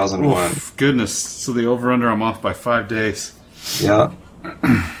 2001. Oof, goodness. So the over-under, I'm off by 5 days. Yeah.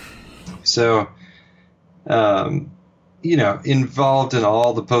 So, involved in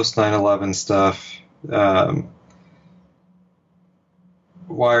all the post-9/11 stuff.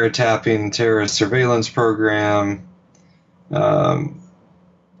 Wiretapping, terrorist surveillance program,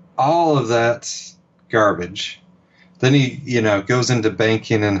 all of that garbage. Then he, goes into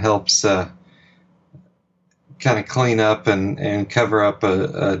banking and helps kind of clean up and cover up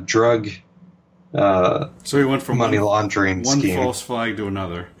a drug. So he went from money laundering scheme. One false flag to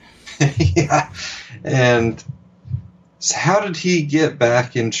another. Yeah, and so how did he get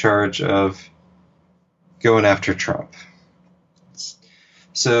back in charge of going after Trump?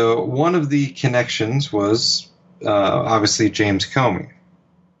 So one of the connections was obviously James Comey.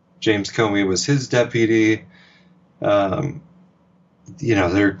 James Comey was his deputy.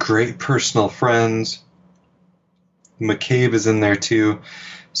 They're great personal friends. McCabe is in there too.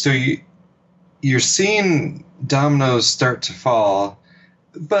 So you're seeing dominoes start to fall.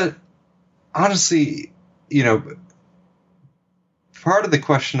 But honestly, part of the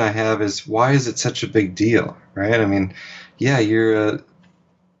question I have is, why is it such a big deal, right? I mean, yeah, you're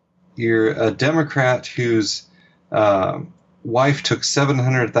a Democrat whose wife took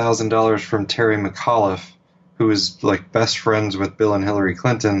 $700,000 from Terry McAuliffe, who is like best friends with Bill and Hillary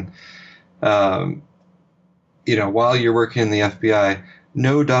Clinton. While you're working in the FBI,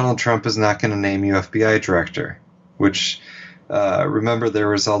 no, Donald Trump is not going to name you FBI director. Which, remember, there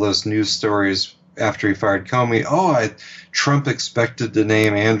was all those news stories after he fired Comey. Trump expected to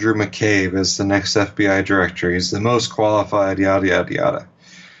name Andrew McCabe as the next FBI director. He's the most qualified, yada, yada, yada.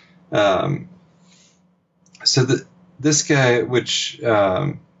 This guy, which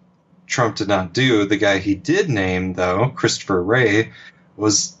Trump did not do, the guy he did name, though, Christopher Wray,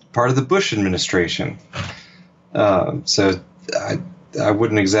 was part of the Bush administration. So I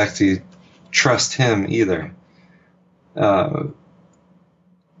wouldn't exactly trust him either.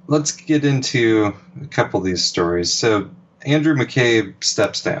 Let's get into a couple of these stories. So Andrew McCabe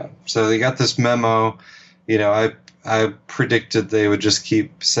steps down. So they got this memo. I predicted they would just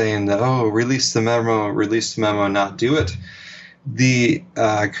keep saying that, release the memo, not do it. The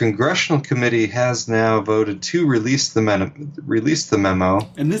congressional committee has now voted to release the memo.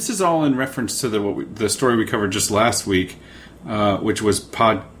 And this is all in reference to the story we covered just last week, which was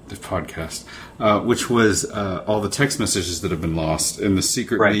podcast, which was all the text messages that have been lost in the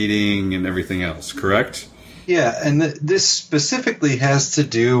secret meeting and everything else, correct? Yeah, and this specifically has to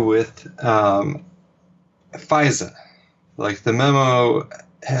do with FISA. Like, the memo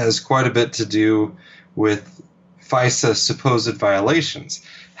has quite a bit to do with FISA supposed violations.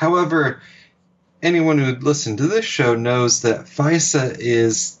 However, anyone who would listen to this show knows that FISA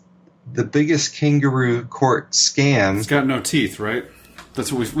is the biggest kangaroo court scam. It's got no teeth, right?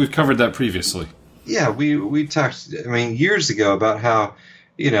 That's what we've covered that previously. Yeah, we talked, years ago about how,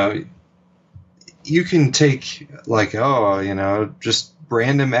 you can take, just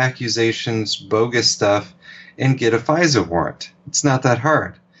random accusations, bogus stuff, and get a FISA warrant. It's not that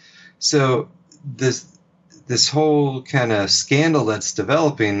hard. So this whole kind of scandal that's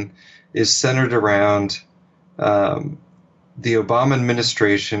developing is centered around the Obama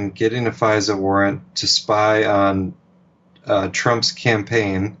administration getting a FISA warrant to spy on Trump's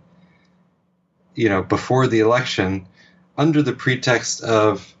campaign, before the election, under the pretext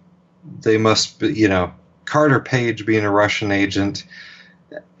of they must be, Carter Page being a Russian agent,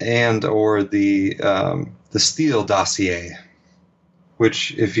 and or the Steele dossier,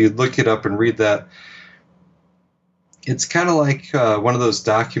 which, if you look it up and read that, it's kind of like one of those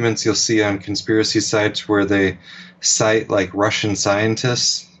documents you'll see on conspiracy sites where they cite like Russian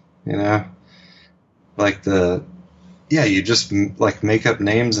scientists, you know, like you just like make up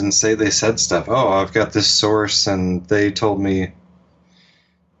names and say they said stuff. Oh, I've got this source and they told me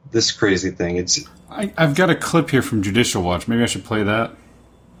this crazy thing. I've got a clip here from Judicial Watch. Maybe I should play that.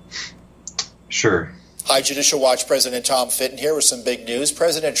 Sure. Hi, Judicial Watch President Tom Fitton here with some big news.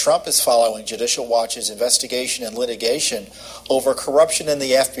 President Trump is following Judicial Watch's investigation and litigation over corruption in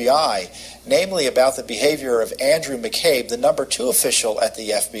the FBI, namely about the behavior of Andrew McCabe, the number 2 official at the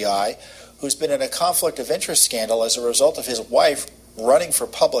FBI, who's been in a conflict of interest scandal as a result of his wife running for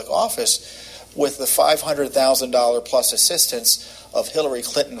public office with the $500,000 plus assistance of Hillary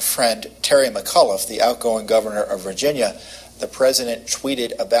Clinton friend Terry McAuliffe, the outgoing governor of Virginia. The president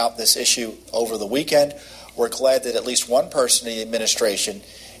tweeted about this issue over the weekend. We're glad that at least one person in the administration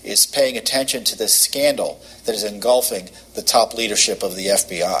is paying attention to this scandal that is engulfing the top leadership of the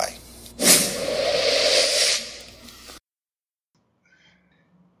FBI.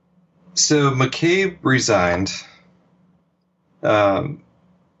 So McCabe resigned, or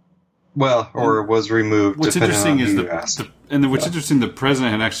was removed. What's interesting is what's Yeah. interesting, the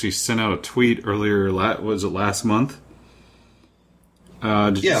president had actually sent out a tweet earlier. Was it last month?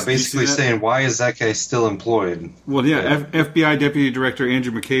 Basically saying, why is that guy still employed? Well, yeah. FBI Deputy Director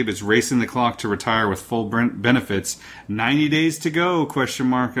Andrew McCabe is racing the clock to retire with full benefits. 90 days to go, ?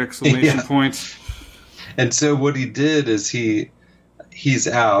 Exclamation point. And so what he did is he's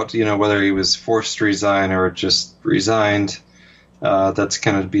out, whether he was forced to resign or just resigned. That's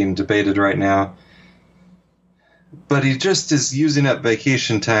kind of being debated right now. But he just is using up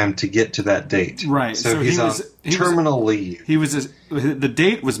vacation time to get to that date. Right. So he's on terminal leave. The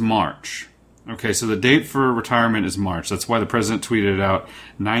date was March. Okay, so the date for retirement is March. That's why the president tweeted it out.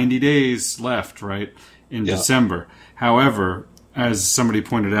 90 days left, right, in December. However, as somebody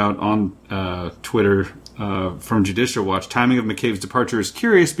pointed out on Twitter from Judicial Watch, timing of McCabe's departure is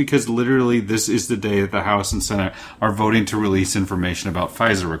curious because literally this is the day that the House and Senate are voting to release information about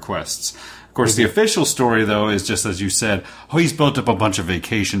FISA requests. Of course, the official story, though, is just as you said, he's built up a bunch of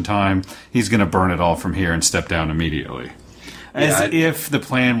vacation time. He's going to burn it all from here and step down immediately. If the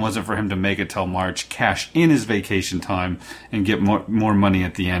plan wasn't for him to make it till March, cash in his vacation time, and get more money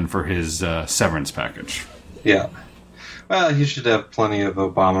at the end for his severance package. Yeah. Well, he should have plenty of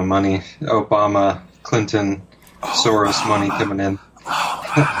Obama money. Obama, Clinton, Soros money coming in.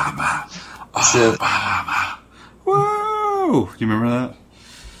 Obama. Whoa! Do you remember that?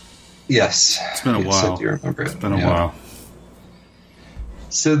 Yes. It's been a while. I do remember it. It's been a while.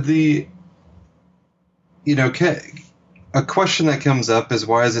 So a question that comes up is,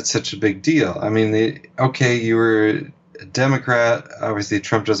 why is it such a big deal? I mean, you were a Democrat. Obviously,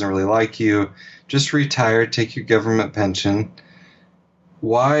 Trump doesn't really like you. Just retire, take your government pension.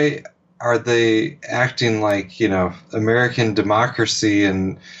 Why are they acting like, American democracy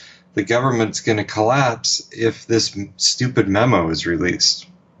and the government's going to collapse if this stupid memo is released?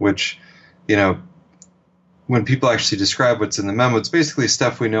 Which, when people actually describe what's in the memo, it's basically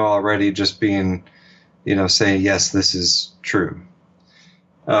stuff we know already, just being, saying, yes, this is true.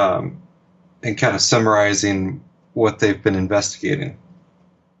 And kind of summarizing what they've been investigating.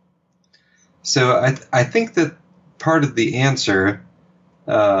 So I think that part of the answer,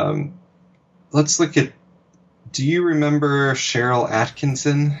 let's look at, do you remember Cheryl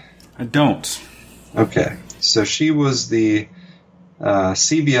Atkinson? I don't. Okay. So she was the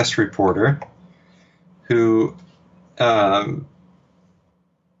CBS reporter who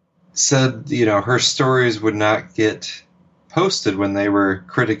said, her stories would not get posted when they were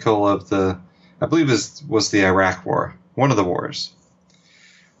critical of I believe it was the Iraq War, one of the wars.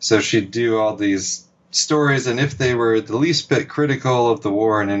 So she'd do all these stories, and if they were the least bit critical of the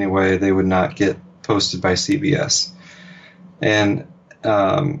war in any way, they would not get posted by CBS. And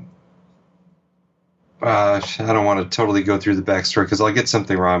I don't want to totally go through the backstory because I'll get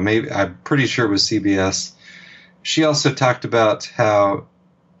something wrong. I'm pretty sure it was CBS. She also talked about how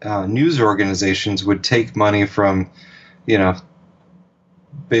news organizations would take money from,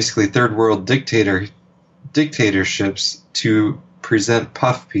 basically third world dictatorships to present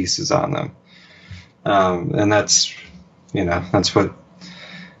puff pieces on them. And that's what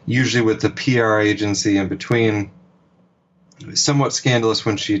usually with the PR agency in between. Somewhat scandalous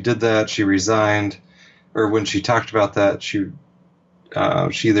when she did that. She resigned. Or when she talked about that, she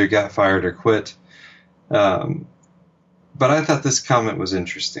either got fired or quit. But I thought this comment was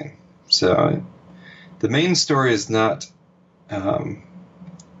interesting. So the main story is not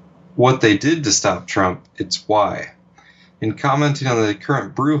what they did to stop Trump, it's why. In commenting on the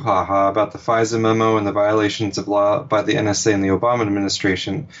current brouhaha about the FISA memo and the violations of law by the NSA and the Obama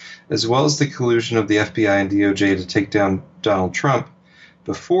administration, as well as the collusion of the FBI and DOJ to take down Donald Trump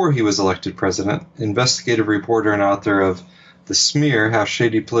before he was elected president, investigative reporter and author of The Smear, How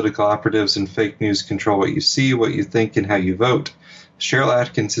Shady Political Operatives and Fake News Control What You See, What You Think, and How You Vote, Cheryl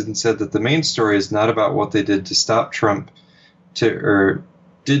Atkinson said that the main story is not about what they did to stop Trump, did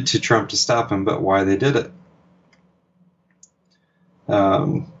to Trump to stop him, but why they did it.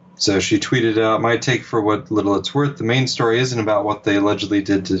 So she tweeted out, my take for what little it's worth, the main story isn't about what they allegedly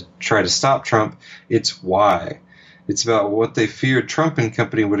did to try to stop Trump, it's why. It's about what they feared Trump and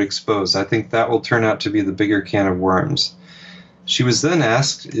company would expose. I think that will turn out to be the bigger can of worms. She was then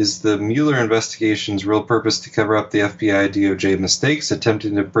asked, is the Mueller investigation's real purpose to cover up the FBI DOJ mistakes,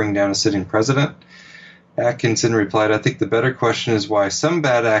 attempting to bring down a sitting president? Atkinson replied, I think the better question is why some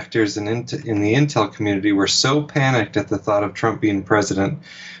bad actors in the intel community were so panicked at the thought of Trump being president,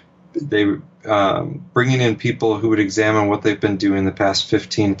 they bringing in people who would examine what they've been doing the past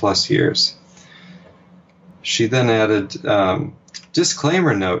 15 plus years. She then added,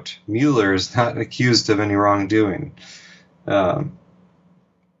 disclaimer note, Mueller is not accused of any wrongdoing. And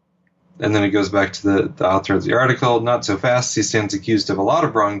then it goes back to the author of the article, not so fast, he stands accused of a lot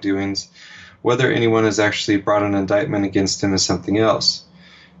of wrongdoings. Whether anyone has actually brought an indictment against him is something else.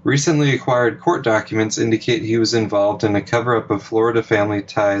 Recently acquired court documents indicate he was involved in a cover-up of Florida family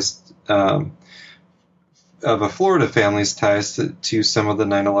ties to some of the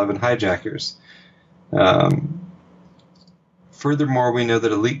 9/11 hijackers. Furthermore, we know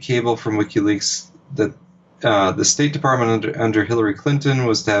that a leaked cable from WikiLeaks that the State Department under Hillary Clinton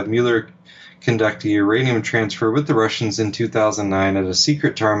was to have Mueller conduct a uranium transfer with the Russians in 2009 at a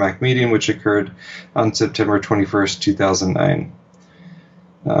secret tarmac meeting which occurred on September 21st, 2009.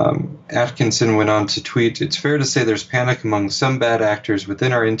 Atkinson went on to tweet, it's fair to say there's panic among some bad actors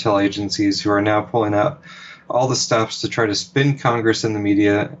within our intel agencies who are now pulling out all the stops to try to spin Congress and the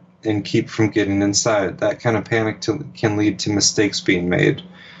media and keep from getting inside. That kind of panic can lead to mistakes being made.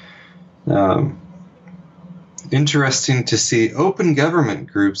 Interesting to see open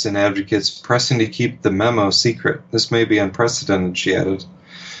government groups and advocates pressing to keep the memo secret. This may be unprecedented, she added.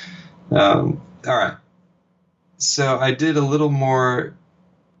 All right. So I did a little more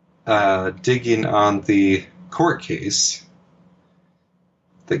digging on the court case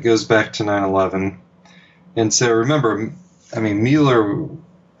that goes back to 9/11. And so remember, I mean, Mueller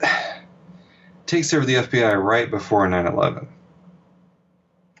takes over the FBI right before 9/11.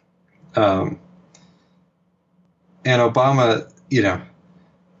 And Obama,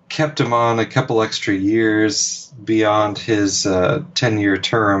 kept him on a couple extra years beyond his 10-year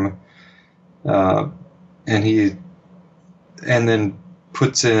term, and then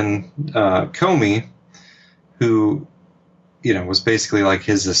puts in Comey, who, was basically like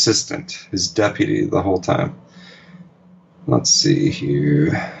his assistant, his deputy the whole time. Let's see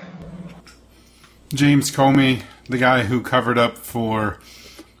here. James Comey, the guy who covered up for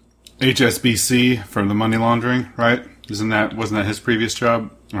HSBC for the money laundering, right? Wasn't that his previous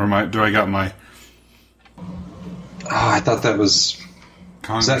job? Or do I got my... Oh, I thought that was...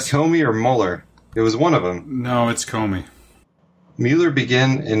 Congress? Was that Comey or Mueller? It was one of them. No, it's Comey. Mueller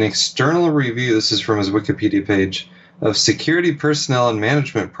began an external review, this is from his Wikipedia page, of security personnel and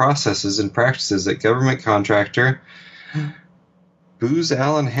management processes and practices at government contractor Booz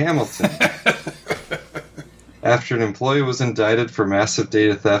Allen Hamilton. After an employee was indicted for massive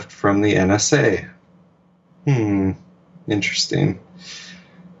data theft from the NSA. Interesting.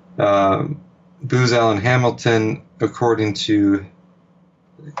 Booz Allen Hamilton, according to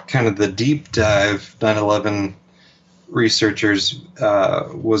kind of the deep dive 9/11 researchers,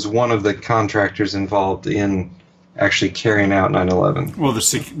 was one of the contractors involved in actually carrying out 9/11.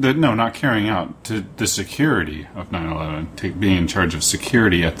 Well, not carrying out, to the security of 9/11, being in charge of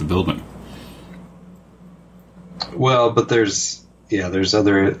security at the building. Well, but there's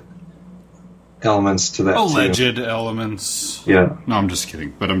other elements to that alleged elements. Yeah. No, I'm just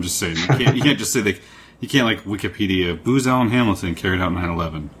kidding. But I'm just saying you can't just say you can't like Wikipedia. Booz Allen Hamilton carried out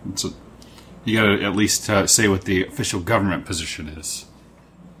 9/11. You got to at least say what the official government position is.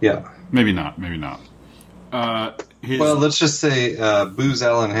 Yeah. Maybe not. Well, let's just say Booz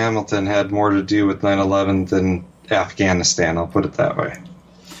Allen Hamilton had more to do with 9/11 than Afghanistan. I'll put it that way.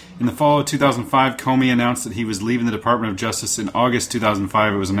 In the fall of 2005, Comey announced that he was leaving the Department of Justice. In August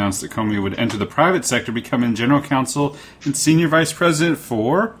 2005, it was announced that Comey would enter the private sector, becoming general counsel and senior vice president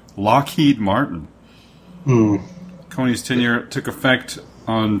for Lockheed Martin. Comey's tenure took effect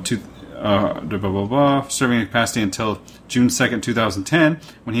on serving in capacity until June 2nd, 2010,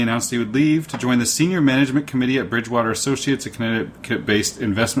 when he announced he would leave to join the senior management committee at Bridgewater Associates, a Connecticut-based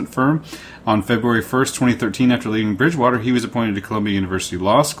investment firm. On February 1st, 2013, after leaving Bridgewater, he was appointed to Columbia University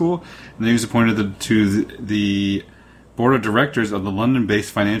Law School, and then he was appointed to the board of directors of the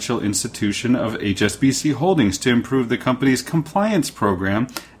London-based financial institution of HSBC Holdings to improve the company's compliance program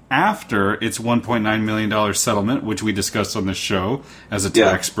after its $1.9 million settlement, which we discussed on this show as a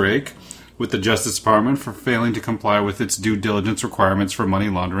tax break, with the Justice Department for failing to comply with its due diligence requirements for money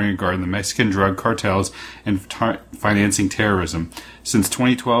laundering regarding the Mexican drug cartels and financing terrorism. Since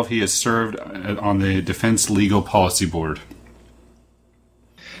 2012, he has served on the Defense Legal Policy Board.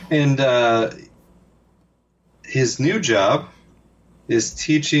 And his new job is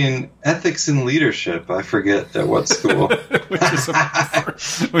teaching ethics and leadership. I forget at what school. Which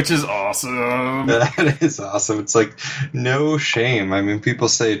is awesome. That is awesome. It's like no shame. I mean, people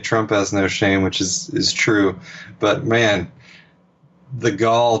say Trump has no shame, which is true. But man, the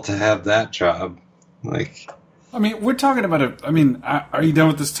gall to have that job. Like, I mean, we're talking about are you done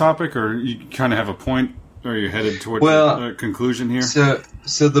with this topic, or you kind of have a point, or are you headed towards a conclusion here?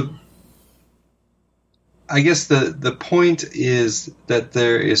 I guess the point is that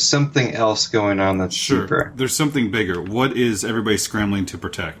there is something else going on that's deeper. There's something bigger. What is everybody scrambling to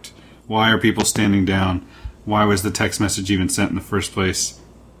protect? Why are people standing down? Why was the text message even sent in the first place?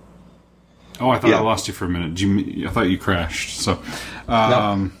 Oh, I thought I lost you for a minute. I thought you crashed. So,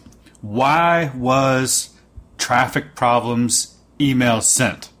 No. Why was traffic problems email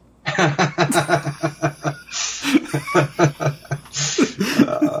sent?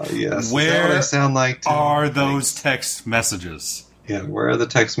 Yes. Where they sound like are those text messages? Yeah, where are the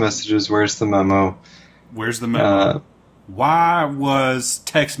text messages? Where's the memo? Where's the memo? Why was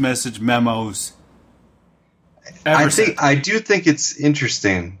text message memos I do think it's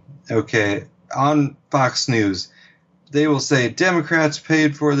interesting. Okay, on Fox News, they will say Democrats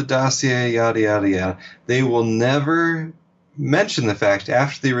paid for the dossier, yada yada yada. They will never mention the fact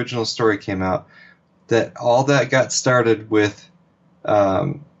after the original story came out that all that got started with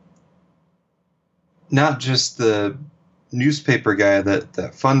not just the newspaper guy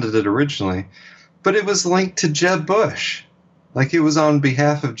that funded it originally, but it was linked to Jeb Bush. Like, it was on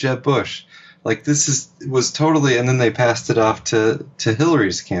behalf of Jeb Bush. Like, was totally, and then they passed it off to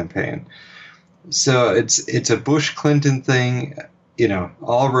Hillary's campaign. So it's a Bush-Clinton thing. You know,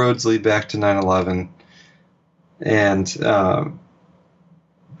 all roads lead back to 9/11. And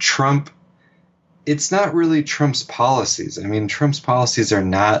Trump, it's not really Trump's policies. I mean, Trump's policies are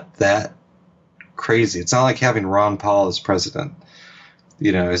not that crazy. It's not like having Ron Paul as president.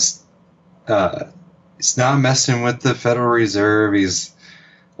 You know, it's not messing with the Federal Reserve. He's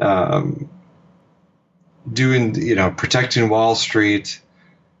doing, protecting Wall Street.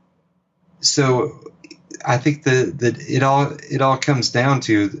 So I think that it all comes down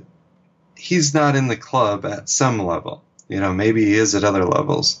to he's not in the club at some level. Maybe he is at other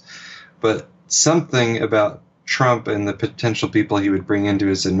levels. But something about Trump and the potential people he would bring into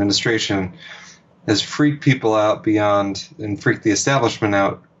his administration has freaked people out beyond, and freaked the establishment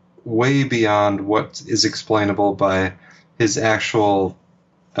out way beyond what is explainable by his actual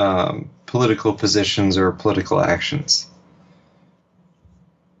political positions or political actions.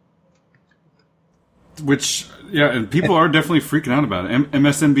 And people are definitely freaking out about it.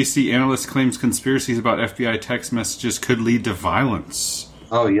 MSNBC analyst claims conspiracies about FBI text messages could lead to violence.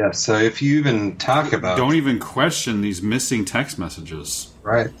 Oh, yeah. So if you even talk about... Don't even question these missing text messages.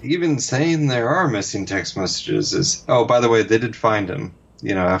 Right. Even saying there are missing text messages is... Oh, by the way, they did find them.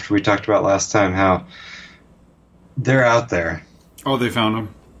 After we talked about last time how they're out there. Oh, they found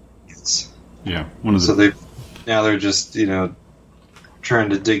them? Yes. Yeah. So now they're just, trying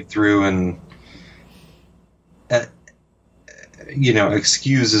to dig through and...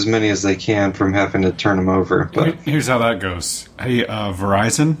 excuse as many as they can from having to turn them over. But here's how that goes. Hey,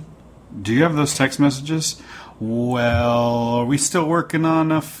 Verizon, do you have those text messages? Well, are we still working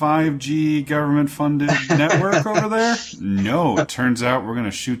on a 5G government-funded network over there? No, it turns out we're going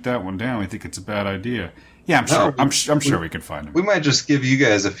to shoot that one down. We think it's a bad idea. Yeah, I'm sure we could find them. We might just give you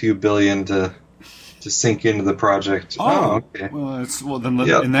guys a few billion to sink into the project. Oh, okay. Well, then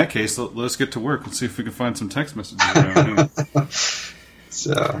in that case, let's get to work. Let's see if we can find some text messages around here.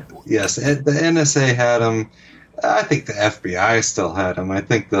 So, yes, the NSA had them. I think the FBI still had them. I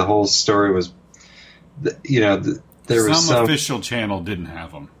think the whole story was, there was some official channel didn't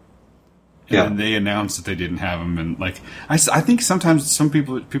have them. And they announced that they didn't have them, and I think sometimes some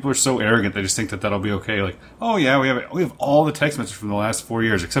people are so arrogant they just think that that'll be okay. Like, oh yeah, we have all the text messages from the last 4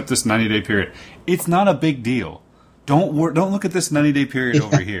 years except this 90-day period. It's not a big deal. Don't look at this 90-day period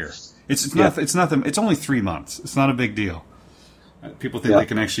over here. It's not. It's nothing. It's only 3 months. It's not a big deal. People think they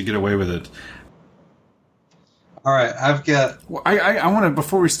can actually get away with it. All right, I've got... Well, I want to,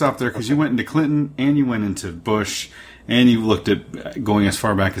 before we stop there, because you went into Clinton, and you went into Bush, and you looked at going as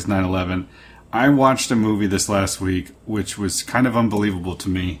far back as 9/11. I watched a movie this last week, which was kind of unbelievable to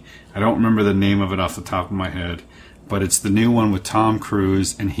me. I don't remember the name of it off the top of my head, but it's the new one with Tom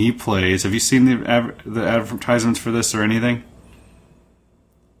Cruise, and he plays... Have you seen the advertisements for this or anything?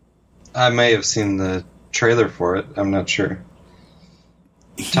 I may have seen the trailer for it. I'm not sure.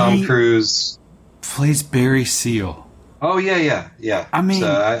 Tom Cruise... plays Barry Seal. Oh, yeah. I mean...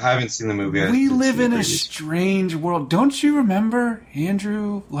 So I haven't seen the movie. We live in a strange world. Don't you remember,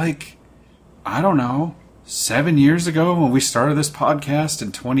 Andrew, like, I don't know, 7 years ago when we started this podcast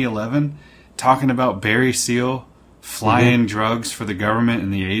in 2011, talking about Barry Seal flying drugs for the government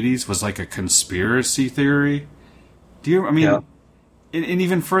in the 80s was like a conspiracy theory? And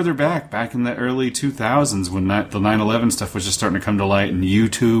even further back in the early 2000s when the 9/11 stuff was just starting to come to light and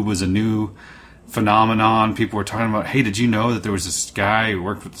YouTube was a new phenomenon. People were talking about, hey, did you know that there was this guy who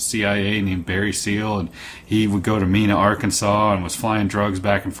worked with the CIA named Barry Seal, and he would go to Mena, Arkansas, and was flying drugs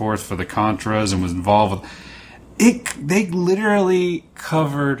back and forth for the Contras and was involved with it. They literally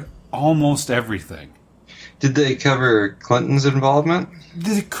covered almost everything. Did they cover Clinton's involvement?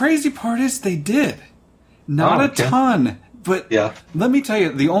 The crazy part is they did. Not a ton. But let me tell you,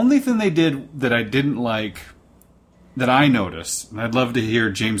 the only thing they did that I didn't like, that I noticed, and I'd love to hear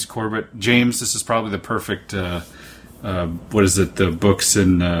James Corbett. James, this is probably the perfect, what is it, the books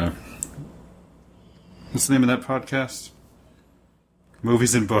and, what's the name of that podcast?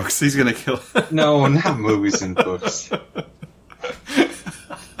 Movies and Books. He's going to kill No, not Movies and Books.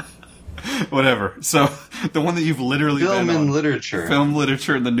 Whatever. So, the one that you've literally Film been and on. Literature. Film,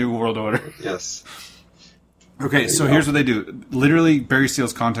 Literature, and the New World Order. Yes. Okay, so here's what they do. Literally, Barry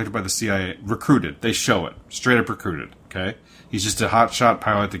Seal's contacted by the CIA, recruited. They show it. Straight up recruited, okay? He's just a hotshot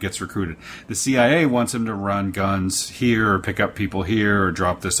pilot that gets recruited. The CIA wants him to run guns here or pick up people here or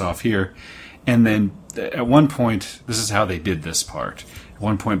drop this off here. And then at one point, this is how they did this part. At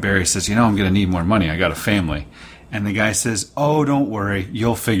one point, Barry says, I'm going to need more money. I got a family. And the guy says, oh, don't worry.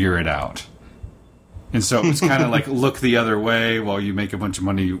 You'll figure it out. And so it's kind of like look the other way while you make a bunch of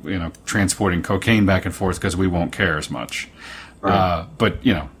money, transporting cocaine back and forth because we won't care as much. Right. But,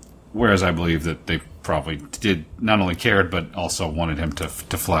 whereas I believe that they probably did not only cared but also wanted him to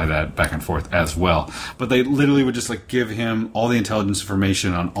fly that back and forth as well. But they literally would just like give him all the intelligence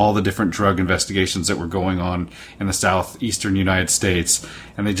information on all the different drug investigations that were going on in the southeastern United States.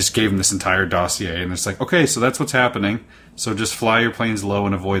 And they just gave him this entire dossier. And it's like, okay, so that's what's happening. So just fly your planes low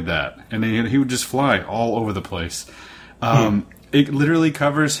and avoid that. And then he would just fly all over the place. It literally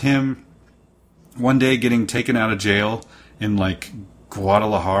covers him one day getting taken out of jail in like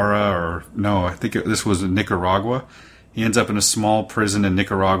Guadalajara I think this was in Nicaragua. He ends up in a small prison in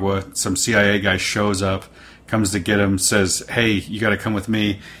Nicaragua. Some CIA guy shows up, comes to get him, says, hey, you got to come with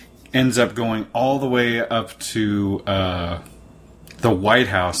me. Ends up going all the way up to the White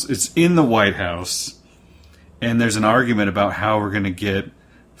House. It's in the White House. And there's an argument about how we're going to get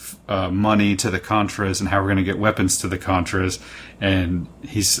money to the Contras and how we're going to get weapons to the Contras. And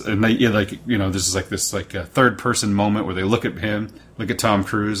this is like a third person moment where they look at him, look at Tom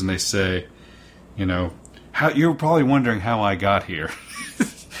Cruise, and they say, how you're probably wondering how I got here.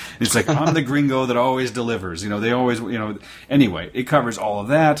 It's like, I'm the gringo that always delivers. They always, Anyway, it covers all of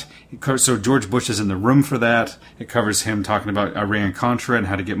that. So George Bush is in the room for that. It covers him talking about Iran-Contra and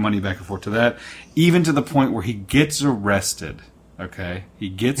how to get money back and forth to that. Even to the point where he gets arrested. Okay? He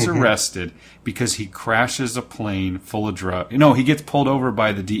gets arrested because he crashes a plane full of drugs. He gets pulled over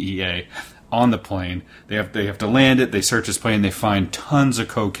by the DEA on the plane. They have to land it. They search his plane. They find tons of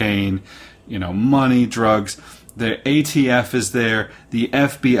cocaine, money, drugs. The ATF is there, the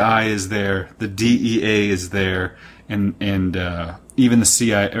FBI is there, the DEA is there, and even the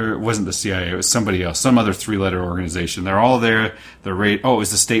CIA, or it wasn't the CIA, it was somebody else, some other three-letter organization. They're all there. It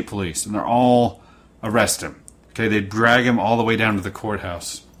was the state police, and they're all arrest him. Okay, they drag him all the way down to the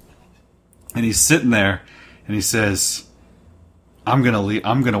courthouse, and he's sitting there, and he says, I'm gonna leave.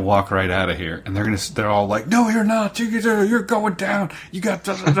 I'm gonna walk right out of here, and they're all like, "No, you're not. You're going down. You got."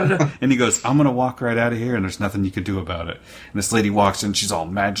 And he goes, "I'm gonna walk right out of here, and there's nothing you can do about it." And this lady walks in. She's all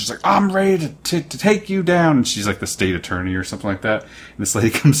mad. She's like, "I'm ready to take you down." And she's like the state attorney or something like that. And this lady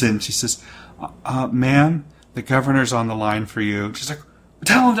comes in. She says, "Ma'am, the governor's on the line for you." And she's like,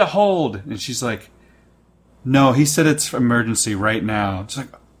 "Tell him to hold." And she's like, "No, he said it's emergency right now." She's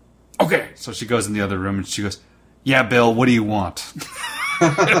like, "Okay." So she goes in the other room and she goes, "Yeah, Bill, what do you want?"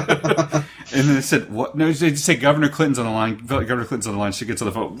 And then they said, "What?" No, they just say Governor Clinton's on the line. Governor Clinton's on the line. She gets on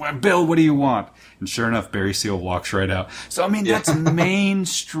the phone. Bill, what do you want? And sure enough, Barry Seal walks right out. So I mean, that's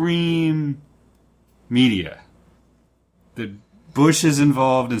mainstream media. The Bush is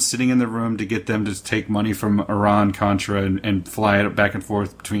involved in sitting in the room to get them to take money from Iran Contra and fly it back and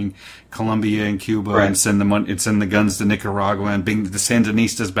forth between Colombia and Cuba and send the money and send the guns to Nicaragua and bring the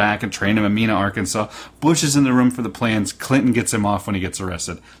Sandinistas back and train them in Mena, Arkansas. Bush is in the room for the plans. Clinton gets him off when he gets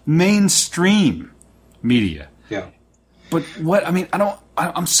arrested. Mainstream media. Yeah. But what, I mean,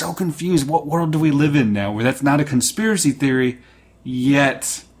 I'm so confused. What world do we live in now where that's not a conspiracy theory,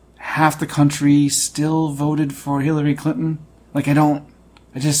 yet half the country still voted for Hillary Clinton? Like, I'm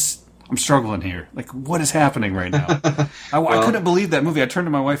struggling here. Like, what is happening right now? I couldn't believe that movie. I turned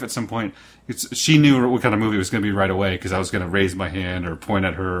to my wife at some point. She knew what kind of movie it was going to be right away because I was going to raise my hand or point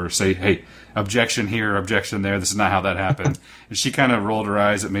at her or say, hey, objection here, objection there. This is not how that happened. And she kind of rolled her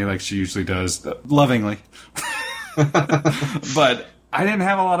eyes at me like she usually does, lovingly. But I didn't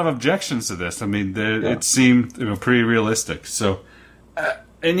have a lot of objections to this. I mean, it seemed pretty realistic. So,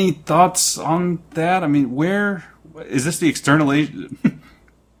 any thoughts on that? I mean, where... Is this the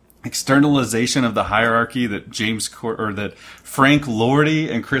externalization of the hierarchy that that Frank Lordy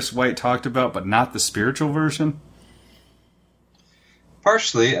and Chris White talked about, but not the spiritual version?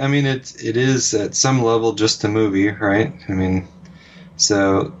 Partially. I mean, it is at some level just a movie, right? I mean,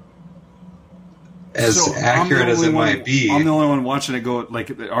 so accurate as it might be, I'm the only one watching it go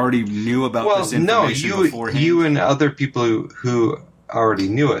like already knew about this information beforehand. You and other people who already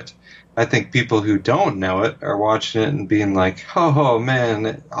knew it. I think people who don't know it are watching it and being like, oh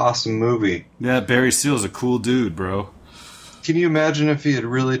man, awesome movie. Yeah, Barry Seal's a cool dude, bro. Can you imagine if he had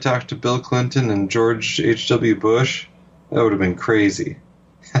really talked to Bill Clinton and George H.W. Bush? That would have been crazy.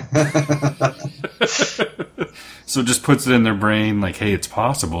 So it just puts it in their brain like, hey, it's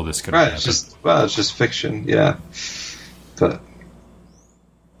possible this could happen. It's just fiction, yeah. But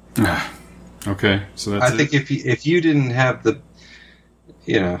okay, so that's I think if you didn't have the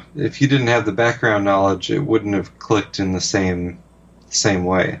if you didn't have the background knowledge, it wouldn't have clicked in the same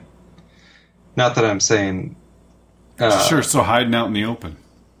way. Not that I'm saying... sure, so hiding out in the open.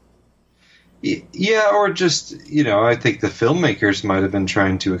 Yeah, or just, I think the filmmakers might have been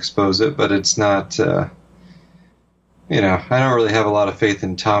trying to expose it, but it's not... I don't really have a lot of faith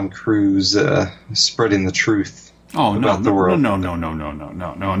in Tom Cruise spreading the truth about the world.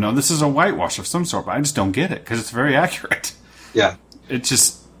 No. This is a whitewash of some sort, but I just don't get it, because it's very accurate. Yeah. It's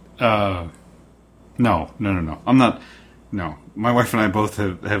just, no. I'm not, no. My wife and I both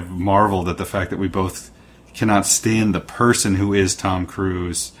have marveled at the fact that we both cannot stand the person who is Tom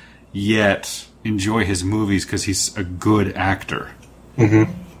Cruise, yet enjoy his movies because he's a good actor. Mm-hmm.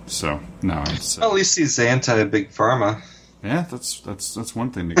 So, no. It's, at least he's anti-big pharma. Yeah, that's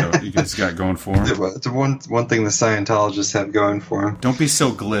one thing you guys got going for him. It's one thing the Scientologists have going for him. Don't be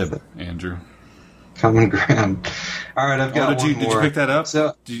so glib, Andrew. Common ground. All right, I've got one more. Did you pick that up?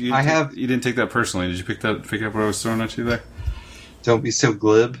 So you didn't take that personally. Did you pick up what I was throwing at you there? Don't be so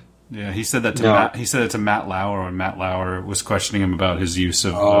glib. Yeah, he said that to Matt. He said it to Matt Lauer, and Matt Lauer was questioning him about his use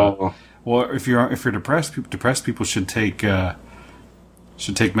of. Well, if you're depressed people should take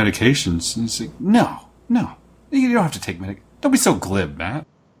medications. And he's like, no, you don't have to take medication. Don't be so glib, Matt.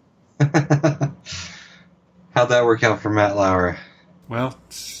 How'd that work out for Matt Lauer? Well.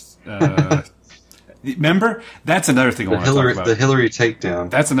 Remember? That's another thing I want to talk about. The Hillary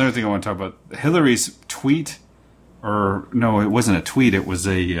takedown. That's another thing I want to talk about. Hillary's tweet, or no, it wasn't a tweet. It was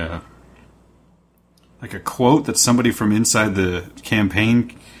a like a quote that somebody from inside the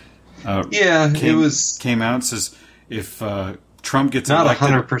campaign. Came out and says if Trump gets not elected,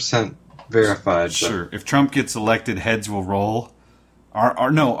 100% verified. Sure, if Trump gets elected, heads will roll.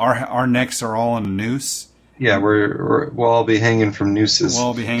 Our necks are all in a noose. Yeah, we'll all be hanging from nooses. We'll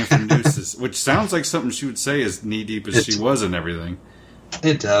all be hanging from nooses, which sounds like something she would say as knee-deep as she was in everything.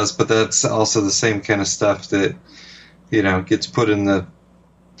 It does, but that's also the same kind of stuff that, gets put in the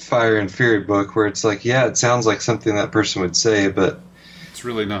Fire and Fury book where it's like, yeah, it sounds like something that person would say, but... It's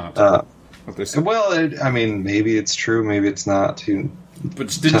really not. Maybe it's true, maybe it's not.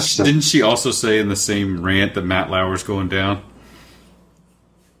 But didn't she also say in the same rant that Matt Lauer's going down?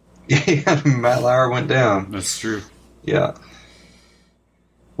 Yeah, Matt Lauer went down. That's true. Yeah.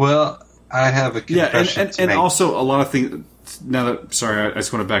 Well, I have a confession to make. And also a lot of things... I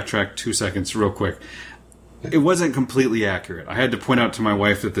just want to backtrack 2 seconds real quick. It wasn't completely accurate. I had to point out to my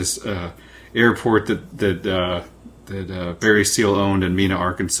wife that this airport that Barry Seal owned in Mena,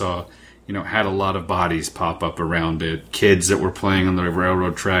 Arkansas, had a lot of bodies pop up around it. Kids that were playing on the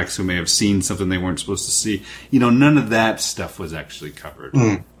railroad tracks who may have seen something they weren't supposed to see. None of that stuff was actually covered,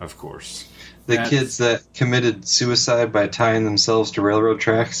 of course. The kids that committed suicide by tying themselves to railroad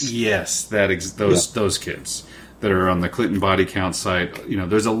tracks? Yes, those kids that are on the Clinton body count site.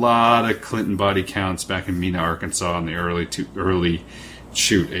 There's a lot of Clinton body counts back in Mena, Arkansas in the early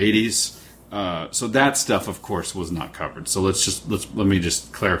 80s. So that stuff, of course, was not covered. So let me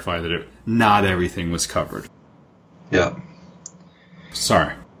just clarify that not everything was covered. Yeah.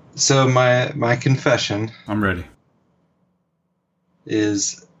 Sorry. So my confession. I'm ready.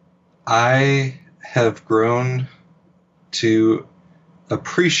 Is I have grown to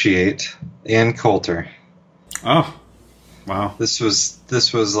appreciate Ann Coulter. Oh, wow! This was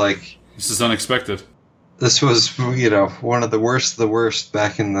like this is unexpected. This was one of the worst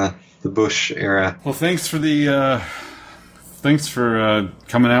back in the Bush era. Well, thanks for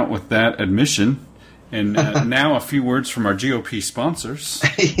coming out with that admission. And now a few words from our GOP sponsors.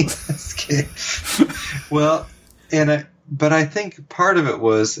 Okay. Well, but I think part of it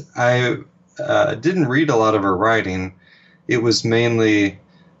was I didn't read a lot of her writing. It was mainly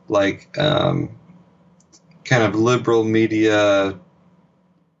like kind of liberal media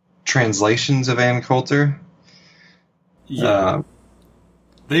translations of Ann Coulter. Yeah.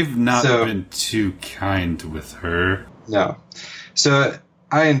 They've not been too kind with her. No. So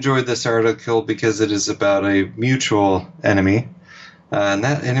I enjoyed this article because it is about a mutual enemy. And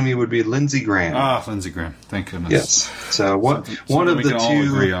that enemy would be Lindsey Graham. Ah, Lindsey Graham. Thank goodness. Yes. So one of the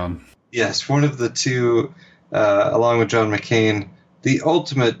two. Agree on. Yes, one of the two, along with John McCain, the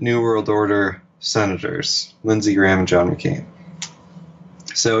ultimate New World Order senators, Lindsey Graham and John McCain.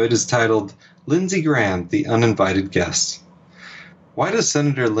 So it is titled Lindsey Graham, the Uninvited Guest. Why does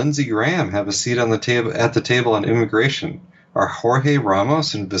Senator Lindsey Graham have a seat on the at the table on immigration? Are Jorge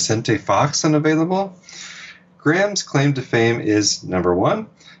Ramos and Vicente Fox unavailable? Graham's claim to fame is, number one,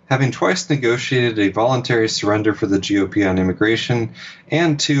 having twice negotiated a voluntary surrender for the GOP on immigration,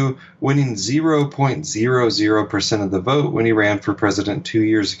 and two, winning 0.00% of the vote when he ran for president 2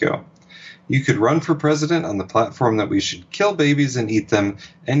 years ago. You could run for president on the platform that we should kill babies and eat them,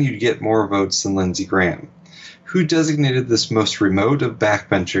 and you'd get more votes than Lindsey Graham, who designated this most remote of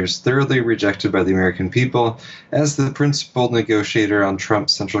backbenchers, thoroughly rejected by the American people, as the principal negotiator on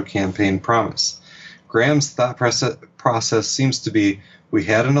Trump's central campaign promise. Graham's thought process seems to be, we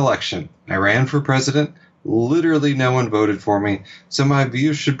had an election. I ran for president. Literally no one voted for me, so my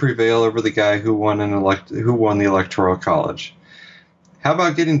views should prevail over the guy who won the Electoral College. How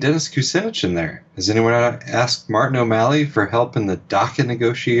about getting Dennis Kucinich in there? Has anyone asked Martin O'Malley for help in the DACA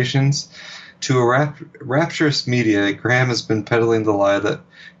negotiations? To a rapturous media, Graham has been peddling the lie that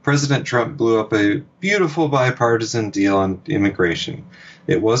President Trump blew up a beautiful bipartisan deal on immigration.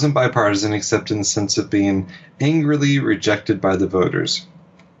 It wasn't bipartisan except in the sense of being angrily rejected by the voters.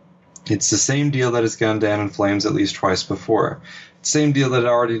 It's the same deal that has gone down in flames at least twice before. The same deal that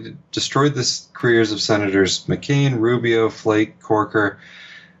already destroyed the careers of Senators McCain, Rubio, Flake, Corker,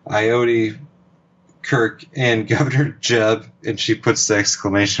 Iotti, Kirk, and Governor Jeb, and she puts the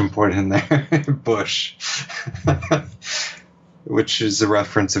exclamation point in there, Bush, which is a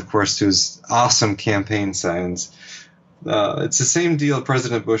reference, of course, to his awesome campaign signs. It's the same deal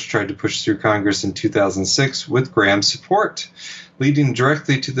President Bush tried to push through Congress in 2006 with Graham's support, leading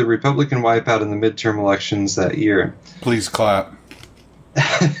directly to the Republican wipeout in the midterm elections that year. Please clap.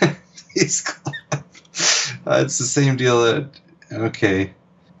 Please clap. It's the same deal that... Okay.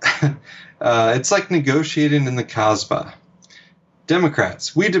 It's like negotiating in the Kasbah.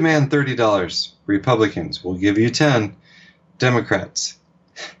 Democrats, we demand $30. Republicans, we'll give you $10. Democrats,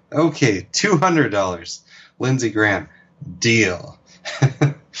 okay, $200. Lindsey Graham, deal.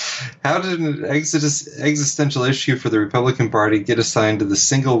 How did an existential issue for the Republican Party get assigned to the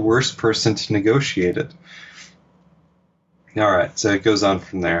single worst person to negotiate it? All right, so it goes on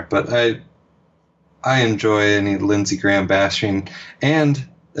from there. But I enjoy any Lindsey Graham bashing, and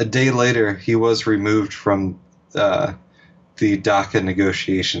a day later he was removed from the DACA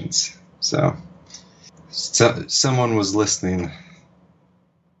negotiations. So someone was listening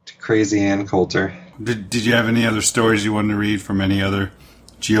to crazy Ann Coulter. Did you have any other stories you wanted to read from any other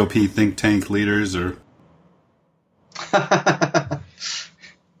GOP think tank leaders or?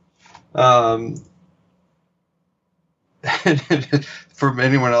 From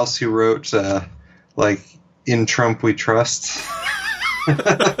anyone else who wrote like "In Trump We Trust."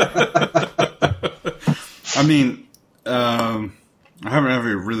 I mean, I haven't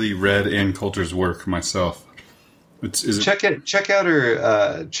ever really read Ann Coulter's work myself. Check out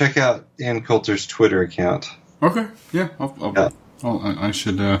Ann Coulter's Twitter account. Okay, yeah, I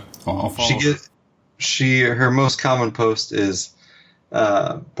should I'll follow. Her most common post is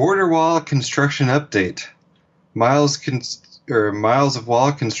border wall construction update. Miles of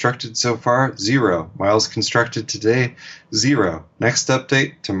wall constructed so far, 0. Miles constructed today, 0. Next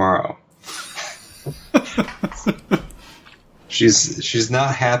update tomorrow. She's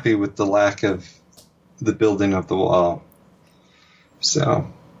not happy with the lack of the building of the wall.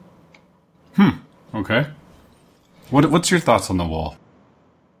 So. Okay. What's your thoughts on the wall?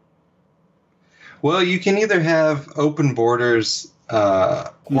 Well, you can either have open borders,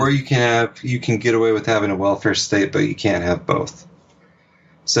 or you can get away with having a welfare state, but you can't have both.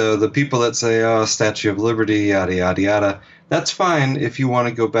 So the people that say, "Oh, Statue of Liberty, yada yada yada," that's fine if you want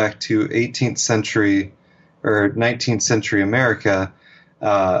to go back to 18th century or 19th century America.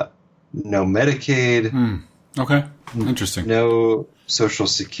 No Medicaid. Okay, interesting. No Social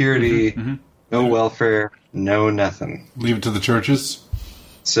Security. No welfare. No nothing. Leave it to the churches.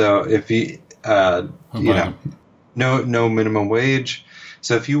 So if you no minimum wage.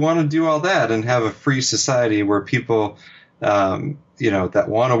 So if you want to do all that and have a free society where people, that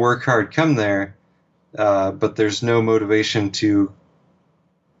want to work hard come there, but there's no motivation to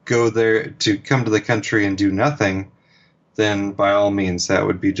go there, to come to the country and do nothing, then by all means, that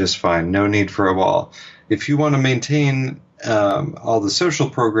would be just fine. No need for a wall. If you want to maintain all the social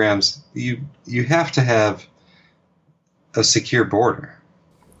programs, you have to have a secure border.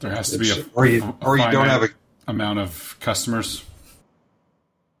 There has to be you don't have a amount of customers.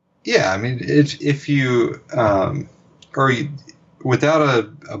 Yeah, I mean, if you without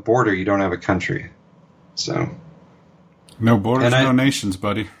a border, you don't have a country. So no borders, no nations,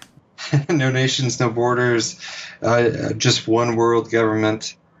 buddy. No nations, no borders. Just one world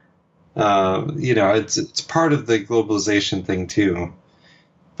government. It's part of the globalization thing too.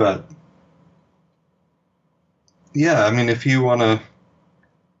 But yeah, I mean, if you want to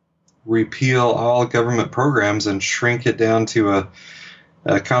repeal all government programs and shrink it down to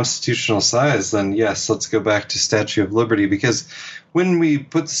a constitutional size, then yes, let's go back to Statue of Liberty. Because when we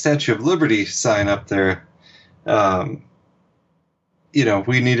put the Statue of Liberty sign up there,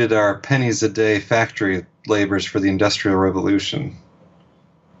 we needed our pennies a day factory labors for the Industrial Revolution.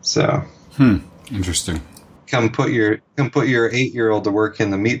 So, interesting. Come put your 8-year-old to work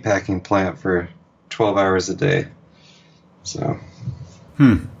in the meatpacking plant for 12 hours a day. So,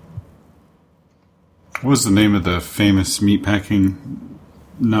 What was the name of the famous meatpacking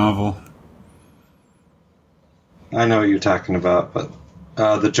novel? I know what you're talking about, but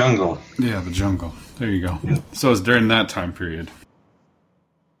The Jungle. Yeah, The Jungle. There you go. Yeah. So it's during that time period.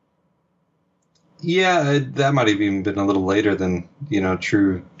 Yeah, that might have even been a little later than,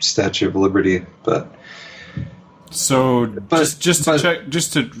 true Statue of Liberty, but... So, just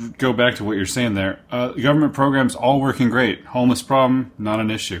to go back to what you're saying there, government programs all working great. Homeless problem, not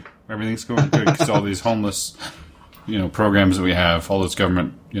an issue. Everything's going good because all these homeless, programs that we have, all this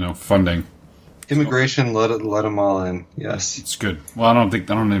government, funding. Immigration, let them all in. Yes, it's good. Well, I don't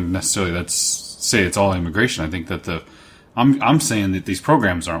even necessarily say it's all immigration. I think that I'm saying that these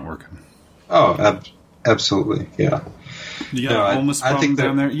programs aren't working. Oh, absolutely, yeah. You got a homeless problem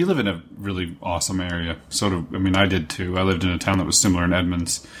down there? You live in a really awesome area. I did too. I lived in a town that was similar in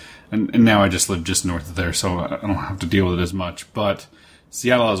Edmonds, and now I just live just north of there, so I don't have to deal with it as much. But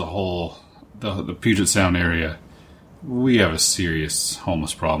Seattle as a whole, the Puget Sound area, we have a serious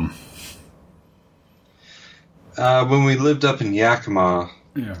homeless problem. When we lived up in Yakima,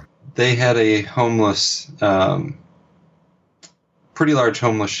 they had a pretty large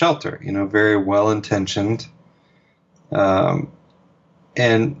homeless shelter, very well-intentioned.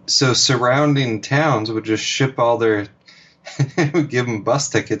 And so surrounding towns would just ship all their, would give them bus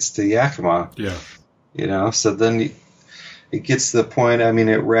tickets to Yakima. Yeah. So then it gets to the point,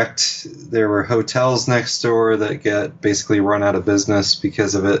 it wrecked. There were hotels next door that get basically run out of business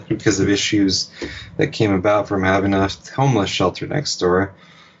because of issues that came about from having a homeless shelter next door.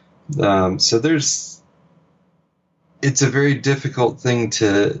 So it's a very difficult thing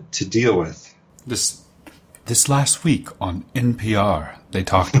to deal with. This last week on NPR, they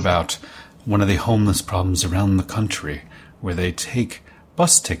talked about one of the homeless problems around the country, where they take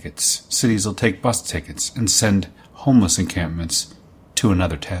bus tickets. Cities will take bus tickets and send homeless encampments to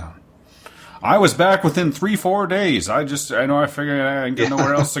another town. I was back within 3-4 days. I figured I ain't got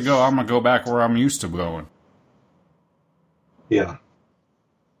nowhere else to go. I'm going to go back where I'm used to going. Yeah.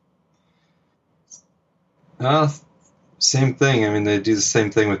 Same thing. They do the same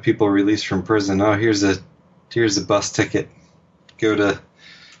thing with people released from prison. Oh, here's a bus ticket. Go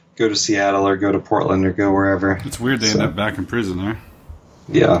to Seattle or go to Portland or go wherever. It's weird they end up back in prison there.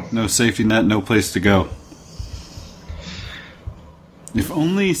 Yeah. No safety net, no place to go. If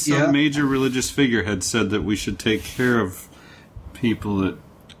only some major religious figure had said that we should take care of people that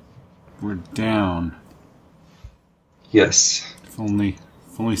were down. Yes. If only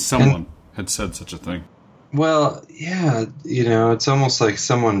someone had said such a thing. Well, yeah, it's almost like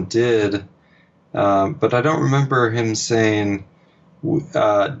someone did, but I don't remember him saying,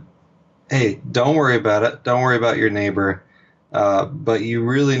 hey, don't worry about it. Don't worry about your neighbor. But you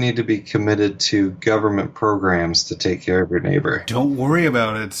really need to be committed to government programs to take care of your neighbor. Don't worry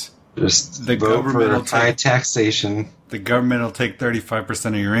about it. Just the vote government for high taxation. The government will take 35%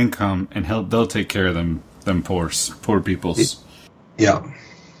 of your income, and they'll take care of them poor peoples. Yeah.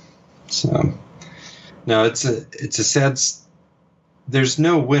 So, no, it's a sad. There's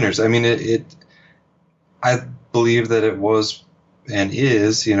no winners. I mean, I believe that it was and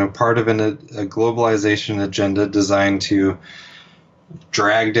is, part of a globalization agenda designed to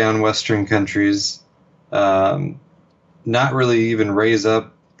drag down Western countries, not really even raise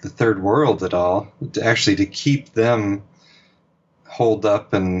up the third world at all, to keep them holed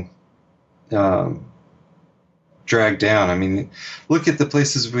up and dragged down. I mean, look at the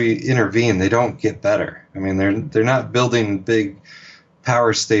places we intervene; they don't get better. I mean, they're not building big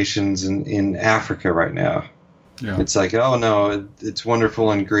power stations in Africa right now. Yeah. It's like, oh no, it's wonderful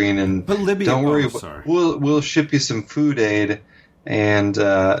and green, and but Libya, don't worry, we'll ship you some food aid, and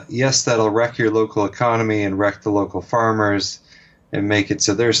yes, that'll wreck your local economy and wreck the local farmers and make it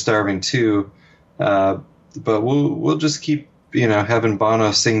so they're starving too. But we'll just keep having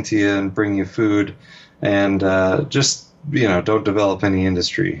Bono sing to you and bring you food, and just don't develop any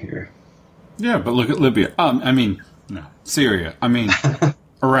industry here. Yeah, but look at Libya. No, Syria.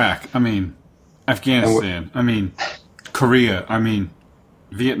 Iraq. Afghanistan. Korea.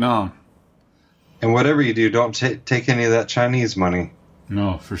 Vietnam. And whatever you do, don't take any of that Chinese money.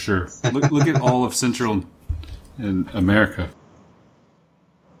 No, for sure. Look at all of Central and America.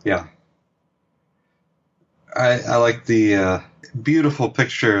 Yeah. I like the beautiful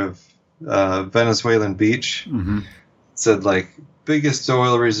picture of Venezuelan beach. Mm-hmm. It said, biggest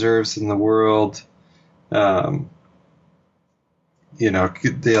oil reserves in the world. The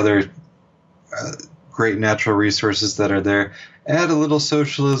other great natural resources that are there. Add a little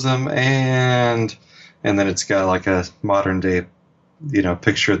socialism, and then it's got a modern day,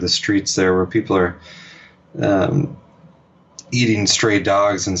 picture of the streets there where people are eating stray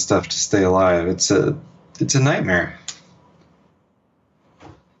dogs and stuff to stay alive. It's a nightmare.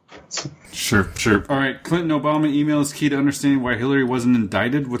 Sure. All right, Clinton-Obama email is key to understanding why Hillary wasn't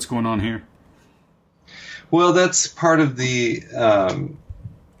indicted. What's going on here? Well, that's part of the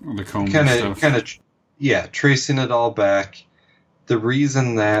comb kind of tracing it all back. The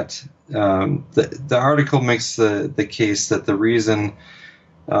reason that the article makes the case that the reason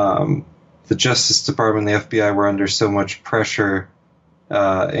the Justice Department and the FBI were under so much pressure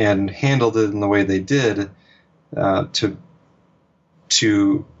and handled it in the way they did to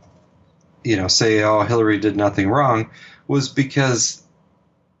say, oh, Hillary did nothing wrong, was because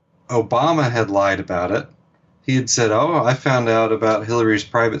Obama had lied about it. He had said, oh, I found out about Hillary's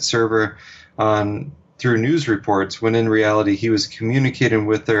private server through news reports, when in reality he was communicating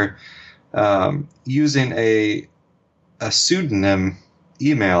with her using a pseudonym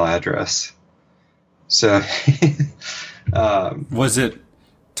email address. So was it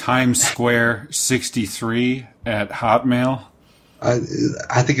Times Square 63 at Hotmail? I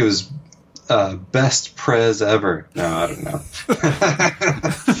think it was best prez ever. No, I don't know.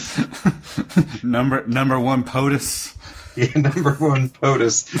 number one POTUS. Yeah, number one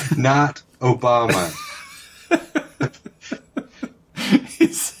POTUS, not Obama.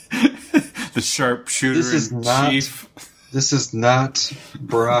 He's the sharpshooter in chief. This is not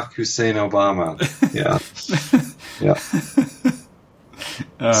Barack Hussein Obama. Yeah. Yeah.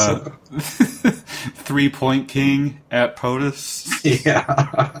 3-point king at POTUS.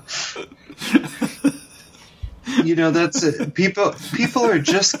 Yeah. That's it. People are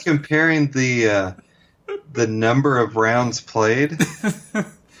just comparing the number of rounds played.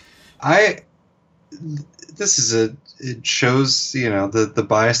 It shows, the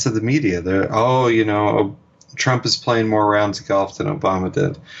bias of the media. Trump is playing more rounds of golf than Obama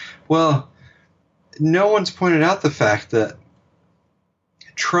did. Well, no one's pointed out the fact that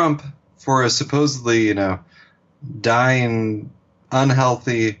Trump, for a supposedly, dying,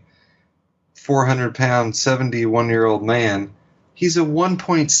 unhealthy, 400-pound, 71-year-old man, he's a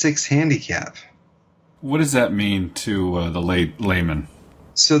 1.6 handicap. What does that mean to the layman?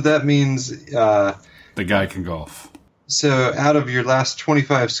 So that means the guy can golf. So out of your last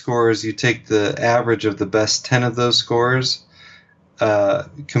 25 scores, you take the average of the best 10 of those scores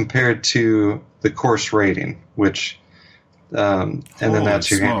compared to the course rating, which And then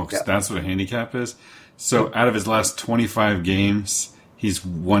that's your smokes. handicap. That's what a handicap is. So out of his last 25 games, he's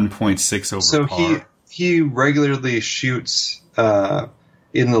 1.6 over So par. he regularly shoots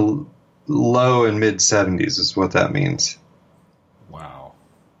in the low and mid 70s is what that means. Wow.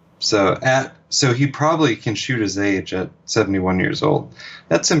 So he probably can shoot his age at 71 years old.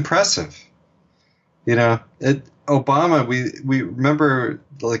 That's impressive. You know, Obama, we remember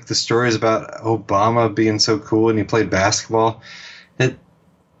like the stories about Obama being so cool and he played basketball.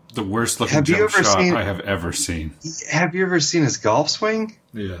 The worst looking jump shot I have ever seen. Have you ever seen his golf swing?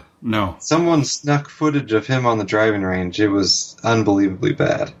 Yeah. No. Someone snuck footage of him on the driving range. It was unbelievably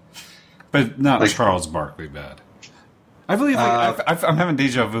bad. But not Charles Barkley bad. I believe I'm having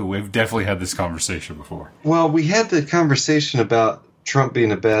deja vu. We've definitely had this conversation before. Well, we had the conversation about Trump being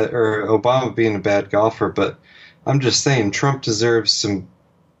Obama being a bad golfer, but I'm just saying Trump deserves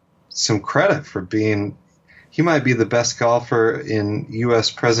some credit for being. He might be the best golfer in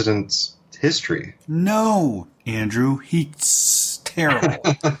U.S. president's history. No, Andrew, he's terrible.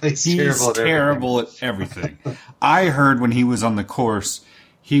 He's terrible at everything. I heard when he was on the course,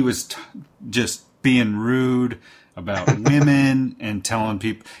 he was just being rude about women and telling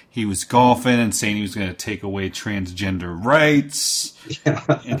people he was golfing and saying he was going to take away transgender rights. Yeah.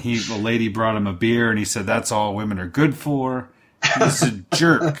 And a lady brought him a beer and he said that's all women are good for. He's a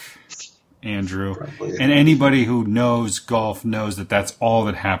jerk. Andrew. Probably. And anybody who knows golf knows that that's all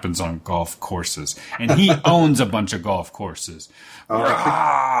that happens on golf courses. And he owns a bunch of golf courses.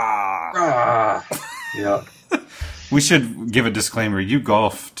 Yeah. We should give a disclaimer. You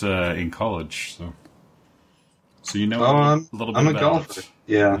golfed in college, so you know a little bit I'm about a golfer. it.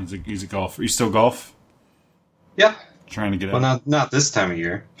 Yeah. He's a golfer. You still golf? Yeah. Trying to get out? Well, not this time of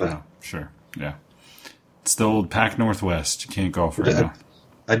year. But no, sure. Yeah. It's the old Pac Northwest. You can't golf right now.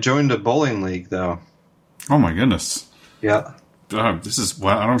 I joined a bowling league, though. Oh, my goodness. Yeah. This is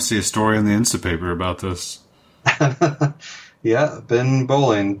I don't see a story in the Instapaper about this. Yeah, been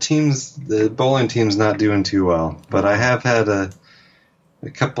bowling. The bowling team's not doing too well, but I have had a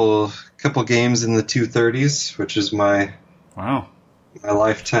couple games in the 230s, which is my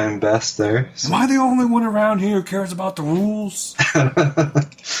lifetime best there. So. Am I the only one around here who cares about the rules?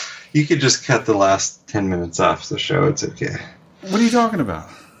 You could just cut the last 10 minutes off the show. It's okay. What are you talking about?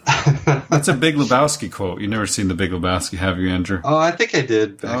 That's a Big Lebowski quote. You've never seen The Big Lebowski, have you, Andrew? Oh, I think I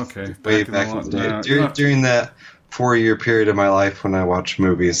did. Way back in the day. During that 4-year period of my life when I watched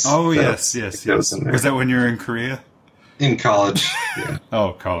movies. Oh, yes. Was that when you were in Korea? In college, yeah.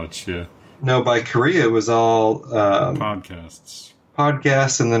 Oh, college, yeah. No, by Korea it was all... podcasts,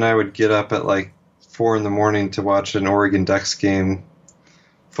 and then I would get up at like 4 a.m. to watch an Oregon Ducks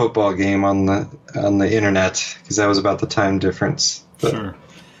football game on the internet, because that was about the time difference. But, sure.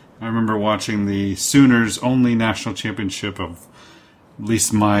 I remember watching the Sooners' only national championship of at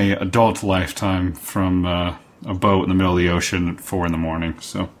least my adult lifetime from a boat in the middle of the ocean at 4 a.m.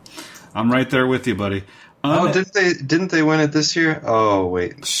 So I'm right there with you, buddy. Didn't they win it this year? Oh,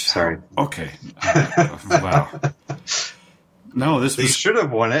 wait. Sorry. Okay. Wow. No, they should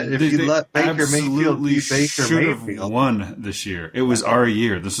have won it. If you let Baker Mayfield be Baker Mayfield. Should have won this year. It was our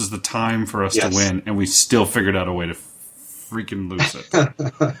year. This is the time for us to win, and we still figured out a way to freaking lose it.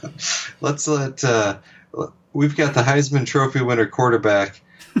 We've got the Heisman Trophy winner quarterback.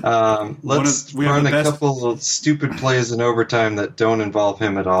 Let's run a couple of stupid plays in overtime that don't involve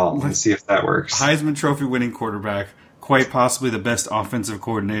him at all and see if that works. Heisman Trophy winning quarterback. Quite possibly the best offensive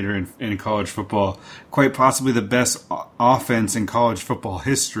coordinator in college football. Quite possibly the best offense in college football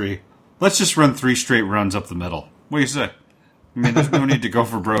history. Let's just run 3 straight runs up the middle. What do you say? I mean, there's no need to go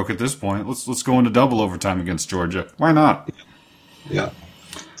for broke at this point. Let's go into double overtime against Georgia. Why not? Yeah.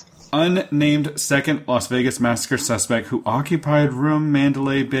 Unnamed second Las Vegas massacre suspect who occupied room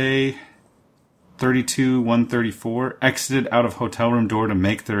Mandalay Bay 32-134 exited out of hotel room door to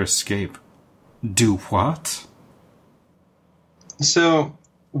make their escape. Do what? So,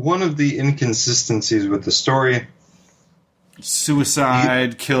 one of the inconsistencies with the story...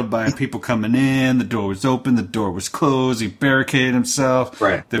 Suicide, killed by people coming in, the door was open, the door was closed, he barricaded himself,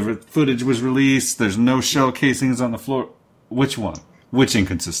 right. The footage was released, there's no shell casings on the floor. Which one? Which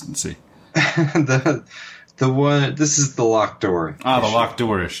inconsistency? The one... This is the locked door. The locked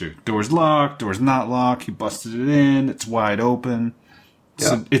door issue. Door's locked, door's not locked, he busted it in, it's wide open,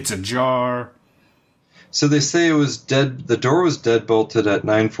 it's ajar... So they say it was dead. The door was deadbolted at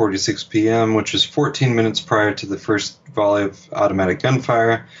 9:46 p.m., which is 14 minutes prior to the first volley of automatic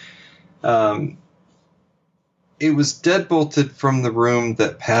gunfire. It was deadbolted from the room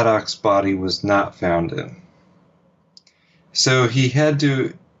that Paddock's body was not found in. So he had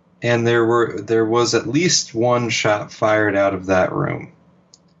to and there was at least one shot fired out of that room.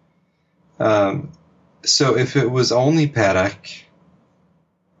 So if it was only Paddock,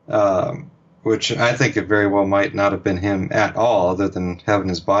 which I think it very well might not have been him at all, other than having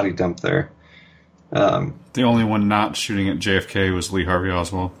his body dumped there. The only one not shooting at JFK was Lee Harvey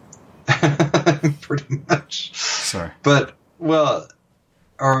Oswald. Pretty much. Sorry. But, well,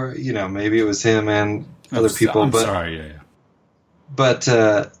 or, maybe it was him and other people. I'm sorry, yeah.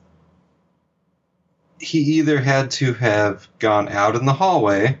 But he either had to have gone out in the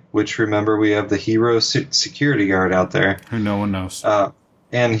hallway, which, remember, we have the hero security guard out there. Who no one knows.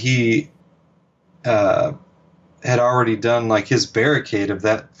 And he had already done, his barricade of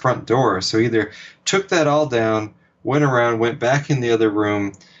that front door. So either took that all down, went around, went back in the other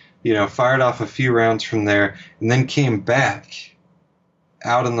room, fired off a few rounds from there, and then came back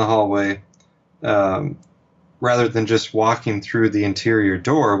out in the hallway, rather than just walking through the interior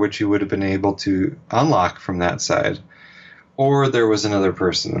door, which you would have been able to unlock from that side. Or there was another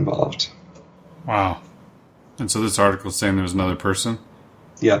person involved. Wow. And so this article is saying there was another person?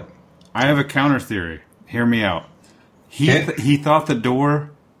 Yep. I have a counter theory. Hear me out. He thought the door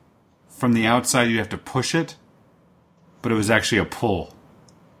from the outside, you have to push it, but it was actually a pull.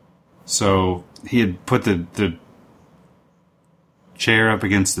 So he had put the chair up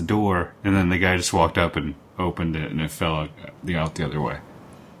against the door, and then the guy just walked up and opened it, and it fell out the other way.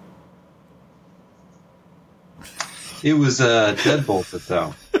 It was deadbolted,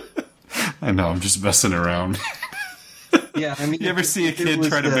 though. I know, I'm just messing around. Yeah, I mean, you ever see a kid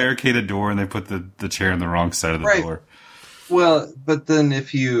try to barricade a door and they put the chair on the wrong side of the door? Well, but then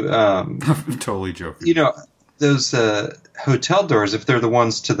if you... I'm totally joking. Those hotel doors, if they're the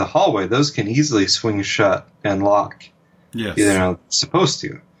ones to the hallway, those can easily swing shut and lock. Yes. Supposed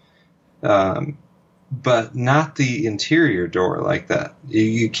to. But not the interior door like that.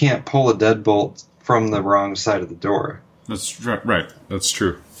 You can't pull a deadbolt from the wrong side of the door. That's right. That's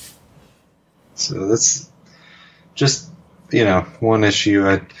true. So that's just, one issue.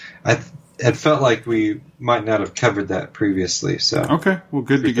 I had felt like we might not have covered that previously. So okay, well,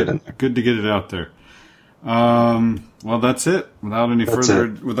 good to get it out there. Well, that's it. Without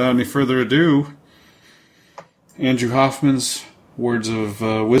any further ado, Andrew Hoffman's words of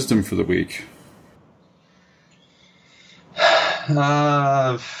wisdom for the week.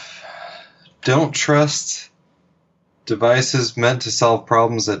 Don't trust devices meant to solve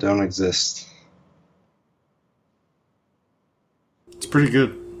problems that don't exist. It's pretty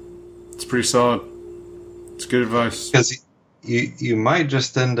good. It's pretty solid. It's good advice. Because you might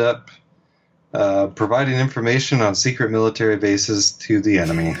just end up providing information on secret military bases to the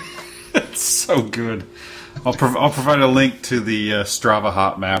enemy. It's so good. I'll provide a link to the Strava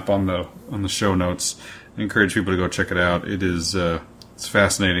hot map on the show notes. I encourage people to go check it out. It is it's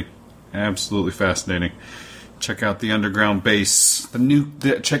fascinating, absolutely fascinating. Check out the underground base.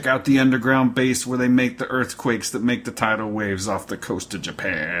 Check out the underground base where they make the earthquakes that make the tidal waves off the coast of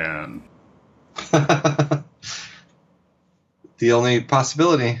Japan. The only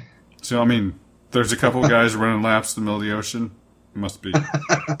possibility. So, there's a couple guys running laps in the middle of the ocean. It must be.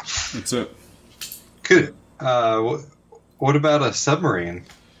 That's it. Good. What about a submarine?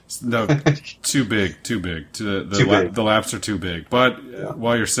 No, too big. The laps are too big. But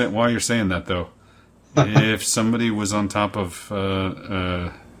while you're saying that, though, if somebody was on top of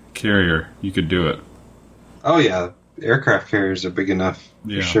a carrier, you could do it. Oh, yeah. Aircraft carriers are big enough,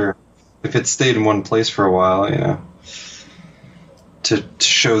 for sure. If it stayed in one place for a while, to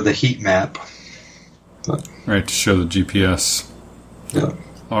show the heat map. But, right, to show the GPS. Yeah.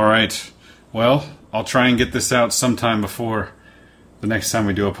 All right. Well, I'll try and get this out sometime before the next time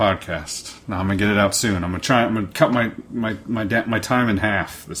we do a podcast. No, I'm going to get it out soon. I'm going to cut my time in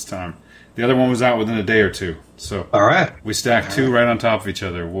half this time. The other one was out within a day or two. So all right. We stacked two right on top of each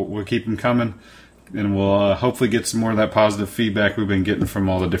other. We'll keep them coming, and we'll hopefully get some more of that positive feedback we've been getting from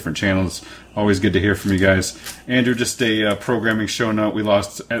all the different channels. Always good to hear from you guys. Andrew, just a programming show note. We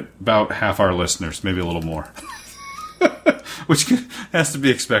lost about half our listeners, maybe a little more. Which has to be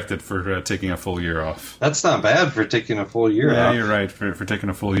expected for taking a full year off. That's not bad for taking a full year off. Yeah, you're right. For taking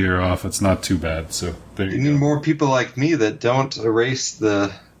a full year off, it's not too bad. So there you go. Need more people like me that don't erase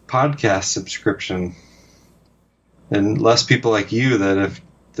the podcast subscription, and less people like you that if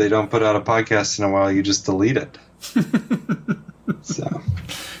they don't put out a podcast in a while, you just delete it. So,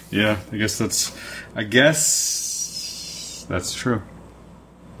 yeah, I guess that's true.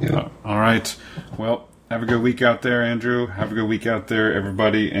 Yeah. All right. Well, have a good week out there, Andrew. Have a good week out there,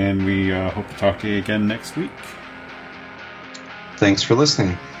 everybody, and we hope to talk to you again next week. Thanks for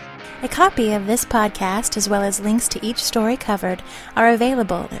listening. A copy of this podcast, as well as links to each story covered, are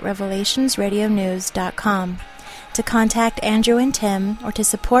available at revelationsradionews.com. To contact Andrew and Tim, or to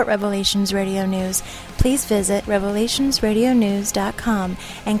support Revelations Radio News, please visit revelationsradionews.com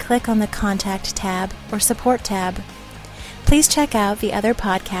and click on the Contact tab or Support tab. Please check out the other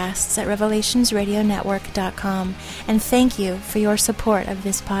podcasts at revelationsradionetwork.com, and thank you for your support of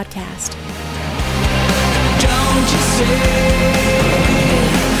this podcast. Don't you say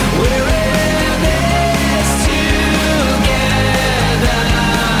we're in this together,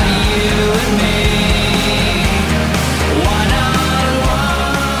 you and me,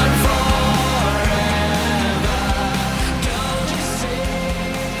 one-on-one forever. Don't you say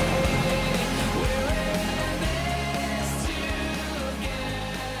we're in this together, you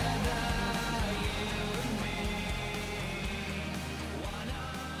and me,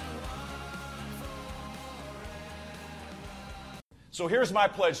 So here's my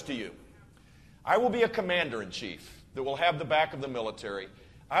pledge to you. I will be a commander-in-chief that will have the back of the military.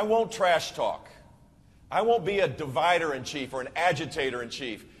 I won't trash talk. I won't be a divider-in-chief or an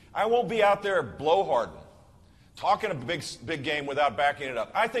agitator-in-chief. I won't be out there blowharding, talking a big game without backing it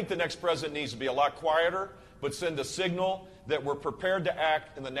up. I think the next president needs to be a lot quieter, but send a signal that we're prepared to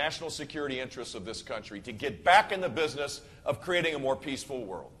act in the national security interests of this country, to get back in the business of creating a more peaceful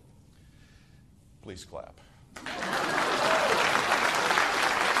world. Please clap.